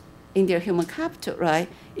invest in their human capital, right?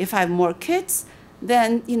 If I have more kids,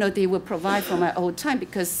 then, they will provide for my old time,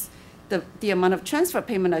 because the amount of transfer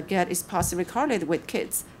payment I get is possibly correlated with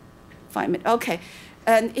kids. Fine, okay.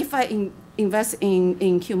 And if I invest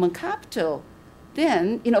in human capital,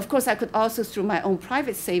 then, of course, I could also, through my own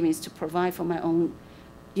private savings, to provide for my own,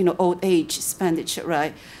 old age expenditure,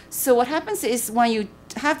 right? So what happens is when you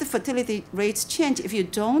have the fertility rates change, if you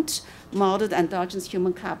don't model the endogenous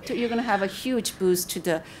human capital, you're going to have a huge boost to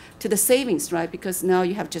the savings, right? Because now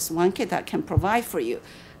you have just one kid that can provide for you.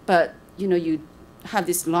 But, you have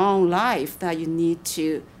this long life that you need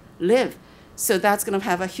to live. So that's going to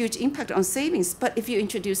have a huge impact on savings. But if you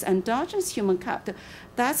introduce endogenous human capital,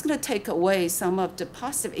 that's going to take away some of the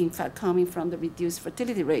positive impact coming from the reduced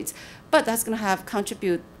fertility rates. But that's going to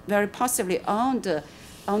contribute very positively on the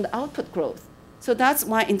output growth. So that's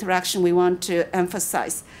one interaction we want to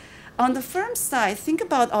emphasize. On the firm side, think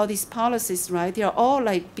about all these policies, right? They are all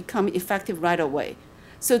becoming effective right away.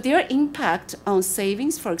 So their impact on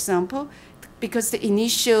savings, for example, because the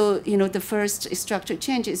initial, the first structural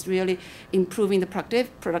change is really improving the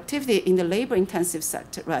productivity in the labor-intensive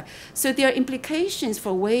sector, right? So their implications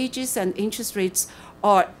for wages and interest rates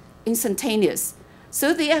are instantaneous.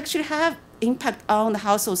 So they actually have impact on the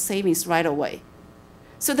household savings right away.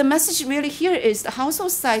 So the message really here is the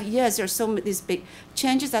household side, yes, there are these big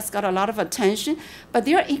changes that's got a lot of attention, but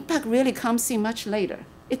their impact really comes in much later.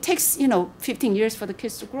 It takes, 15 years for the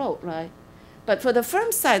kids to grow, right? But for the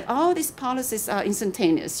firm side, all these policies are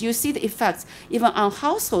instantaneous. You see the effects even on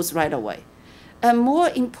households right away. And more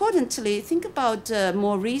importantly, think about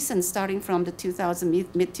more recent, starting from the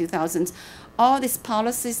mid-2000s, all these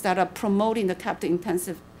policies that are promoting the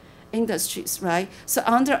capital-intensive industries, right? So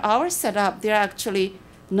under our setup, they're actually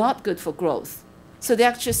not good for growth. So they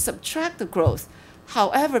actually subtract the growth.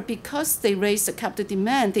 However, because they raise the capital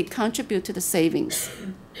demand, they contribute to the savings.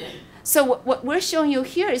 So what we're showing you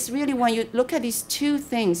here is really when you look at these two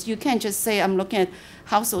things, you can't just say, I'm looking at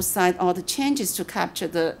household side, all the changes to capture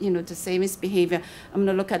the, the savings behavior. I'm going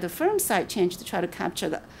to look at the firm side change to try to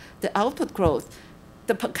capture the output growth,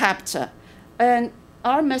 the per capita. And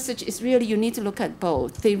our message is really you need to look at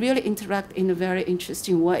both. They really interact in a very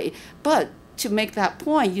interesting way. But to make that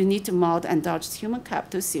point, you need to model endogenous human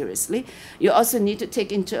capital seriously. You also need to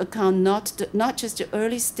take into account not just the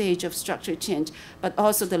early stage of structural change, but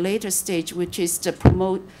also the later stage, which is the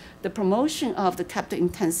promotion of the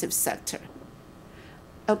capital-intensive sector.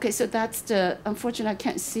 Okay, so that's unfortunately, I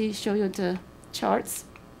can't show you the charts.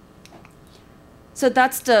 So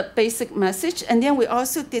that's the basic message. And then we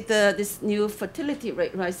also did this new fertility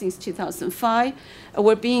rate rise since 2005.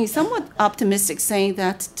 We're being somewhat optimistic, saying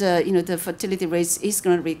that the fertility rate is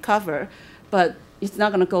going to recover. But it's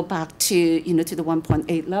not going to go back to, to the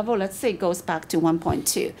 1.8 level. Let's say it goes back to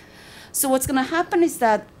 1.2. So what's going to happen is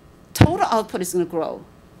that total output is going to grow.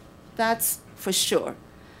 That's for sure.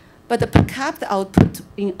 But the per capita output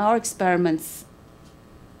in our experiments,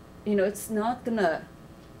 it's not going to.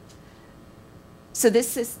 So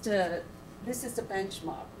this is the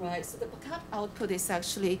benchmark, right? So the per capita output is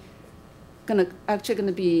actually going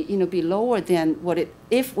to be lower than what it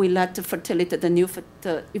if we let the fertility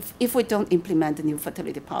if we don't implement the new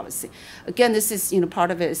fertility policy. Again, this is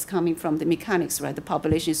part of it is coming from the mechanics, right? The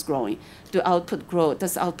population is growing. Does output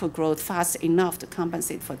grow fast enough to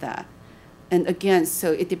compensate for that? And again,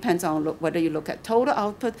 so it depends on whether you look at total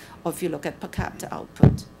output or if you look at per capita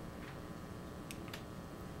output.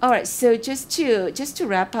 All right, so just to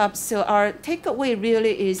wrap up, so our takeaway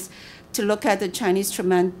really is to look at the Chinese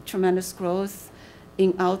tremendous growth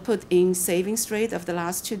in output in savings rate of the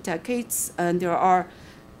last 2 decades. And there are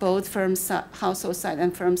both household side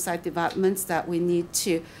and firm side developments that we need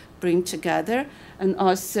to bring together. And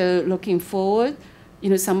also looking forward,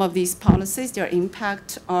 some of these policies, their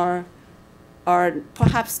impact are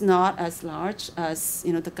perhaps not as large as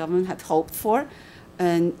the government had hoped for.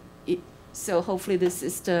 And so hopefully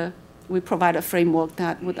we provide a framework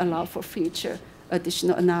that would allow for future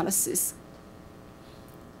additional analysis.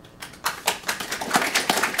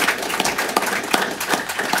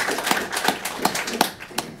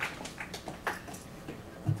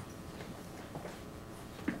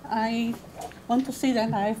 I want to say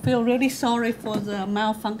that I feel really sorry for the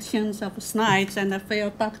malfunctions of slides, and I feel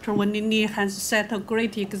Dr. Wenli has set a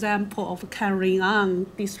great example of carrying on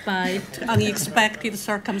despite unexpected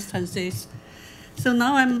circumstances. So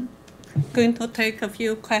now I'm going to take a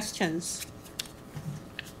few questions.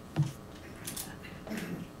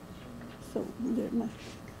 So,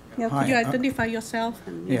 could you identify yourself?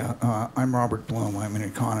 I'm Robert Bloom. I'm an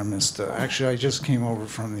economist. Actually, I just came over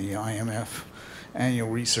from the IMF annual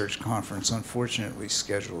research conference, unfortunately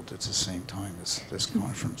scheduled at the same time as this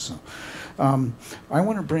conference. So, I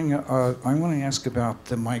want to ask about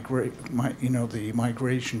the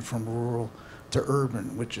migration from rural to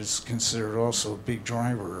urban, which is considered also a big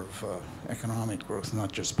driver of economic growth,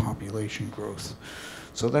 not just population growth.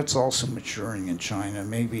 So that's also maturing in China.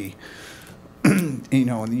 Maybe, in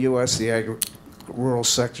the U.S., the rural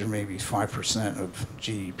sector may be 5% of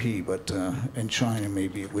GDP, but in China,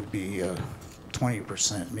 maybe it would be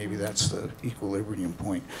 20%. Maybe that's the equilibrium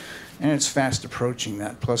point. And it's fast approaching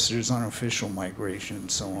that. Plus, there's unofficial migration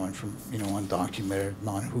and so on from, undocumented,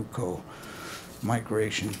 non-hukou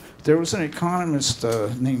migration. There was an economist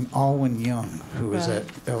named Alwyn Young who was at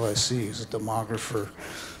LSE. He's a demographer.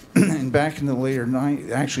 And back in the later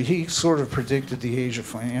 90s, actually, he sort of predicted the Asia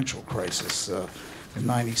financial crisis in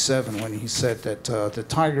 97 when he said that the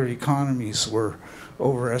tiger economies were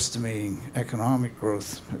overestimating economic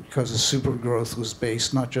growth because the super growth was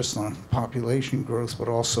based not just on population growth, but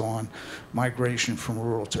also on migration from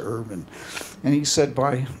rural to urban. And he said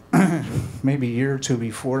by maybe a year or two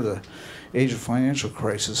before the Asia financial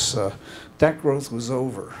crisis, that growth was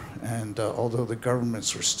over. And although the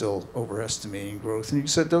governments were still overestimating growth, and he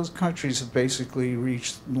said those countries have basically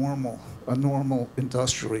reached a normal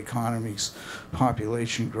industrial economy's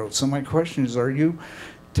population growth. So my question is, are you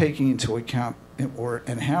taking into account,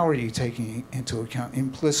 and how are you taking into account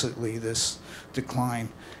implicitly this decline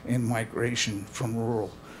in migration from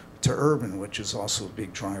rural to urban, which is also a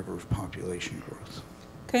big driver of population growth?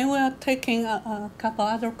 Okay, we are taking a couple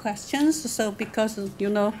other questions. So because,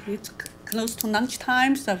 it's close to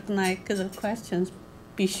lunchtime, so I'd like the questions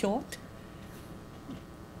be short.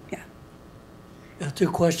 Yeah. 2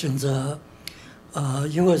 questions.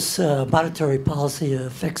 U.S. Monetary policy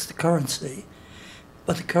affects the currency,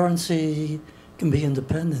 but the currency can be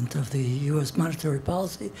independent of the U.S. monetary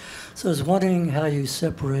policy. So I was wondering how you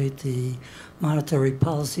separate the monetary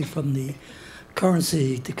policy from the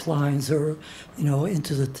currency declines, or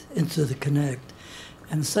into the connect.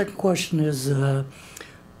 And the second question is the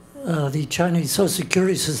Chinese Social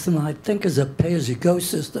Security system, I think, is a pay-as-you-go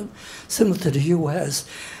system, similar to the U.S.,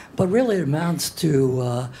 but really it amounts to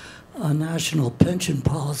a national pension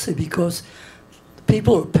policy, because the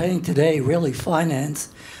people who are paying today really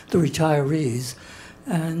finance the retirees.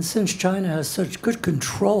 And since China has such good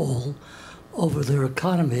control over their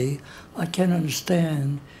economy, I can't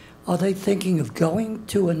understand, are they thinking of going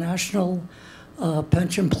to a national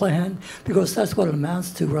pension plan? Because that's what it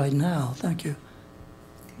amounts to right now. Thank you.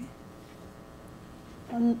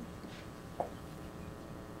 Okay.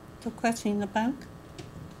 The question in the back.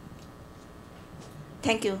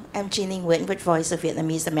 Thank you. I'm Jean Nguyen with Voice of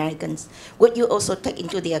Vietnamese Americans. Would you also take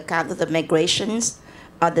into the account of the migrations,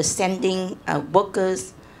 the sending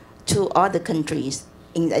workers to other countries,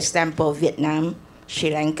 in the example Vietnam,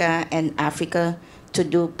 Sri Lanka, and Africa, to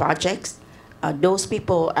do projects? Those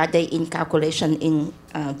people, are they in calculation in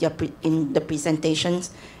in the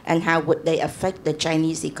presentations, and how would they affect the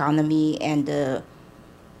Chinese economy and the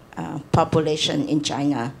population in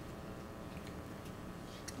China?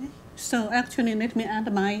 So actually, let me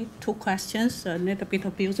add my two questions, a little bit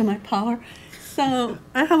abuse my power. So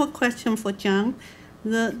I have a question for John.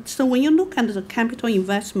 So when you look at the capital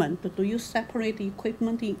investment, do you separate the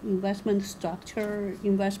equipment investment, structure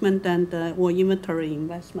investment, and or inventory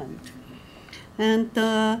investment? And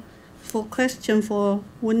for question for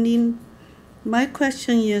Wenli, my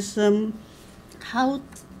question is, how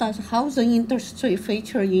does housing industry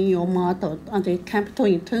feature in your model? Are they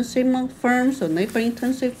capital-intensive firms or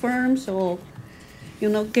labor-intensive firms, or, you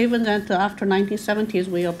know, given that after 1970s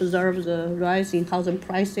we observed the rise in housing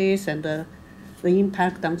prices and the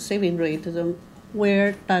impact on saving rate,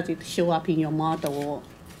 where does it show up in your model? Or,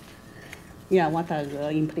 yeah, what are the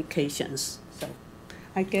implications? So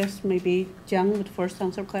I guess maybe John would first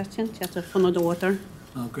answer question, just to follow the water.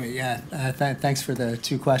 Oh, great. Yeah. Thanks for the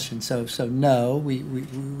two questions. So no,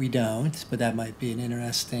 we don't, but that might be an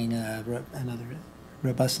interesting another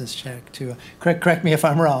robustness check to correct me if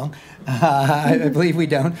I'm wrong. I believe we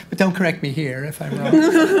don't, but don't correct me here if I'm wrong.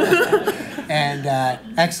 And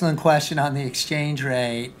excellent question on the exchange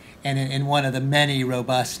rate, and in one of the many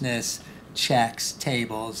robustness checks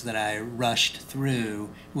tables that I rushed through,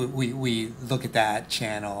 we look at that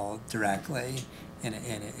channel directly. And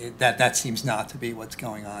that seems not to be what's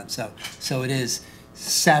going on. So it is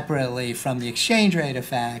separately from the exchange rate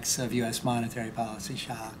effects of U.S. monetary policy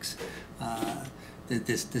shocks that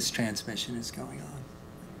this transmission is going on.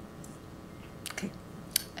 Okay.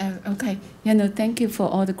 Okay. Yeah. No. Thank you for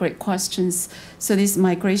all the great questions. So this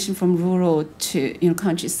migration from rural to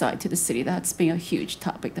countryside to the city, that's been a huge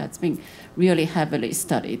topic. That's been really heavily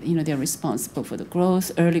studied. They're responsible for the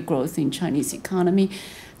growth, early growth in Chinese economy,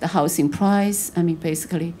 the housing price, I mean,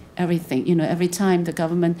 basically everything. Every time the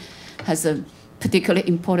government has a particularly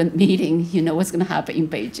important meeting, what's going to happen in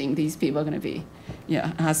Beijing. These people are going to be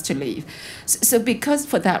asked to leave. So because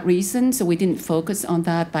for that reason, so we didn't focus on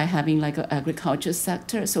that by having like an agriculture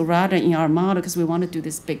sector. So rather in our model, because we want to do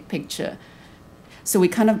this big picture, so we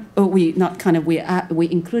we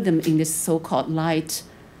include them in this so-called light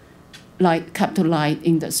capital light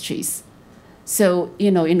industries. So,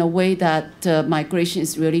 in a way that migration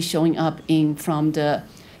is really showing up from the,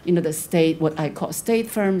 the state, what I call state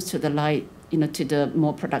firms, to the light, to the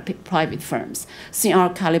more productive private firms. So in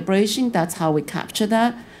our calibration, that's how we capture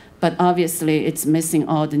that. But obviously, it's missing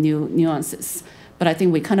all the new nuances. But I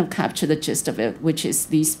think we kind of capture the gist of it, which is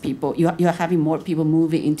these people, you're having more people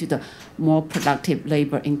moving into the more productive,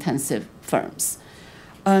 labor-intensive firms.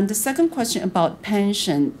 The second question about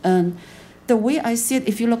pension, the way I see it,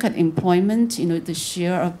 if you look at employment, the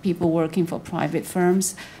share of people working for private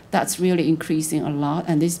firms, that's really increasing a lot.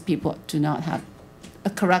 And these people do not have,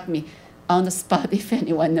 correct me on the spot if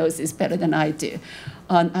anyone knows this better than I do.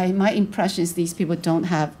 My impression is these people don't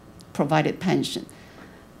have provided pension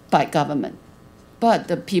by government. But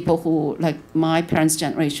the people who, like my parents'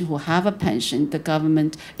 generation, who have a pension, the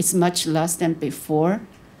government is much less than before.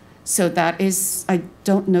 So that is, I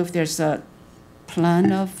don't know if there's a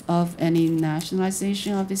plan of any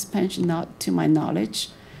nationalization of this pension, not to my knowledge.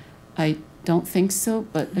 I don't think so,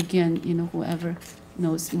 but again, whoever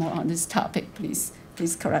knows more on this topic, please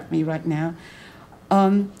correct me right now.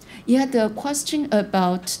 The question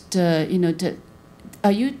about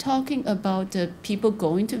are you talking about the people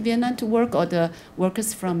going to Vietnam to work, or the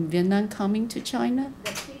workers from Vietnam coming to China?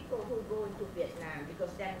 The people who go into Vietnam,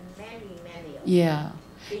 because there are many of them. Yeah.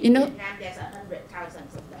 In Vietnam, there's 100,000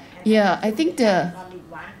 of them. Yeah, I think only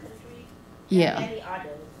one country. Yeah. And many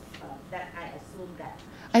others that I assume that.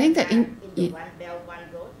 I think that in the One Belt, One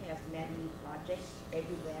Road has many projects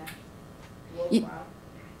everywhere worldwide.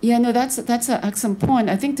 Yeah, no, that's an excellent point.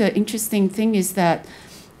 I think the interesting thing is that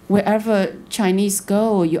wherever Chinese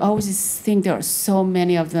go, you always think there are so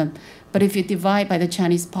many of them. But if you divide by the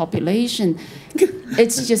Chinese population,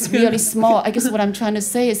 it's just really small. I guess what I'm trying to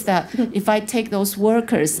say is that if I take those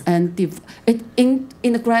workers and in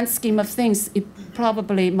the grand scheme of things, it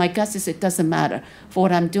probably, my guess is it doesn't matter for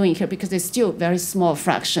what I'm doing here because it's still a very small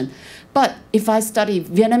fraction. But if I study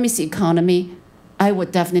Vietnamese economy, I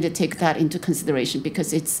would definitely take that into consideration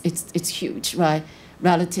because it's huge, right,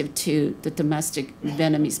 relative to the domestic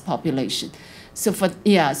Vietnamese population. So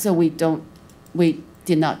we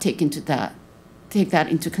did not take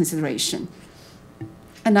that into consideration.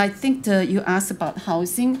 And I think you asked about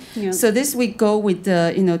housing. Yeah. So this we go with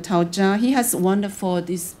Tao Jia. He has wonderful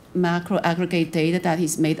this macro aggregate data that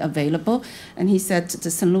he's made available. And he said to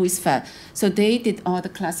the St. Louis Fed. So they did all the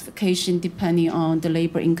classification depending on the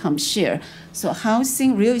labor income share. So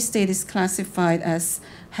housing, real estate is classified as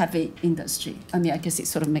heavy industry. I mean, I guess it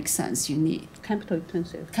sort of makes sense. You need Capital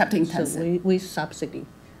intensive. capital intensive. So we subsidy.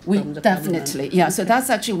 We from the definitely, government. yeah. So that's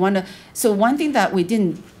actually one thing that we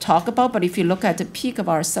didn't talk about, but if you look at the peak of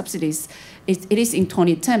our subsidies, it is in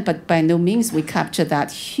 2010, but by no means we capture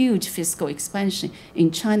that huge fiscal expansion in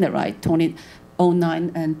China, right?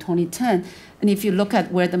 2009 and 2010. And if you look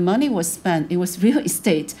at where the money was spent, it was real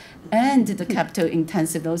estate and the capital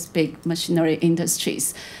intensive, those big machinery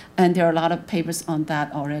industries. And there are a lot of papers on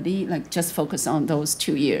that already, like just focus on those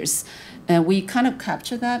 2 years. And we kind of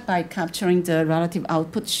capture that by capturing the relative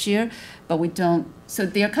output share, but we don't, so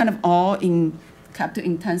they're kind of all in capital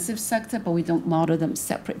intensive sector, but we don't model them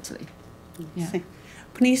separately. Yeah.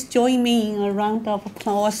 Please join me in a round of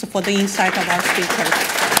applause for the insight of our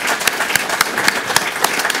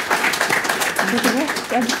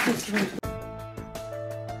speakers.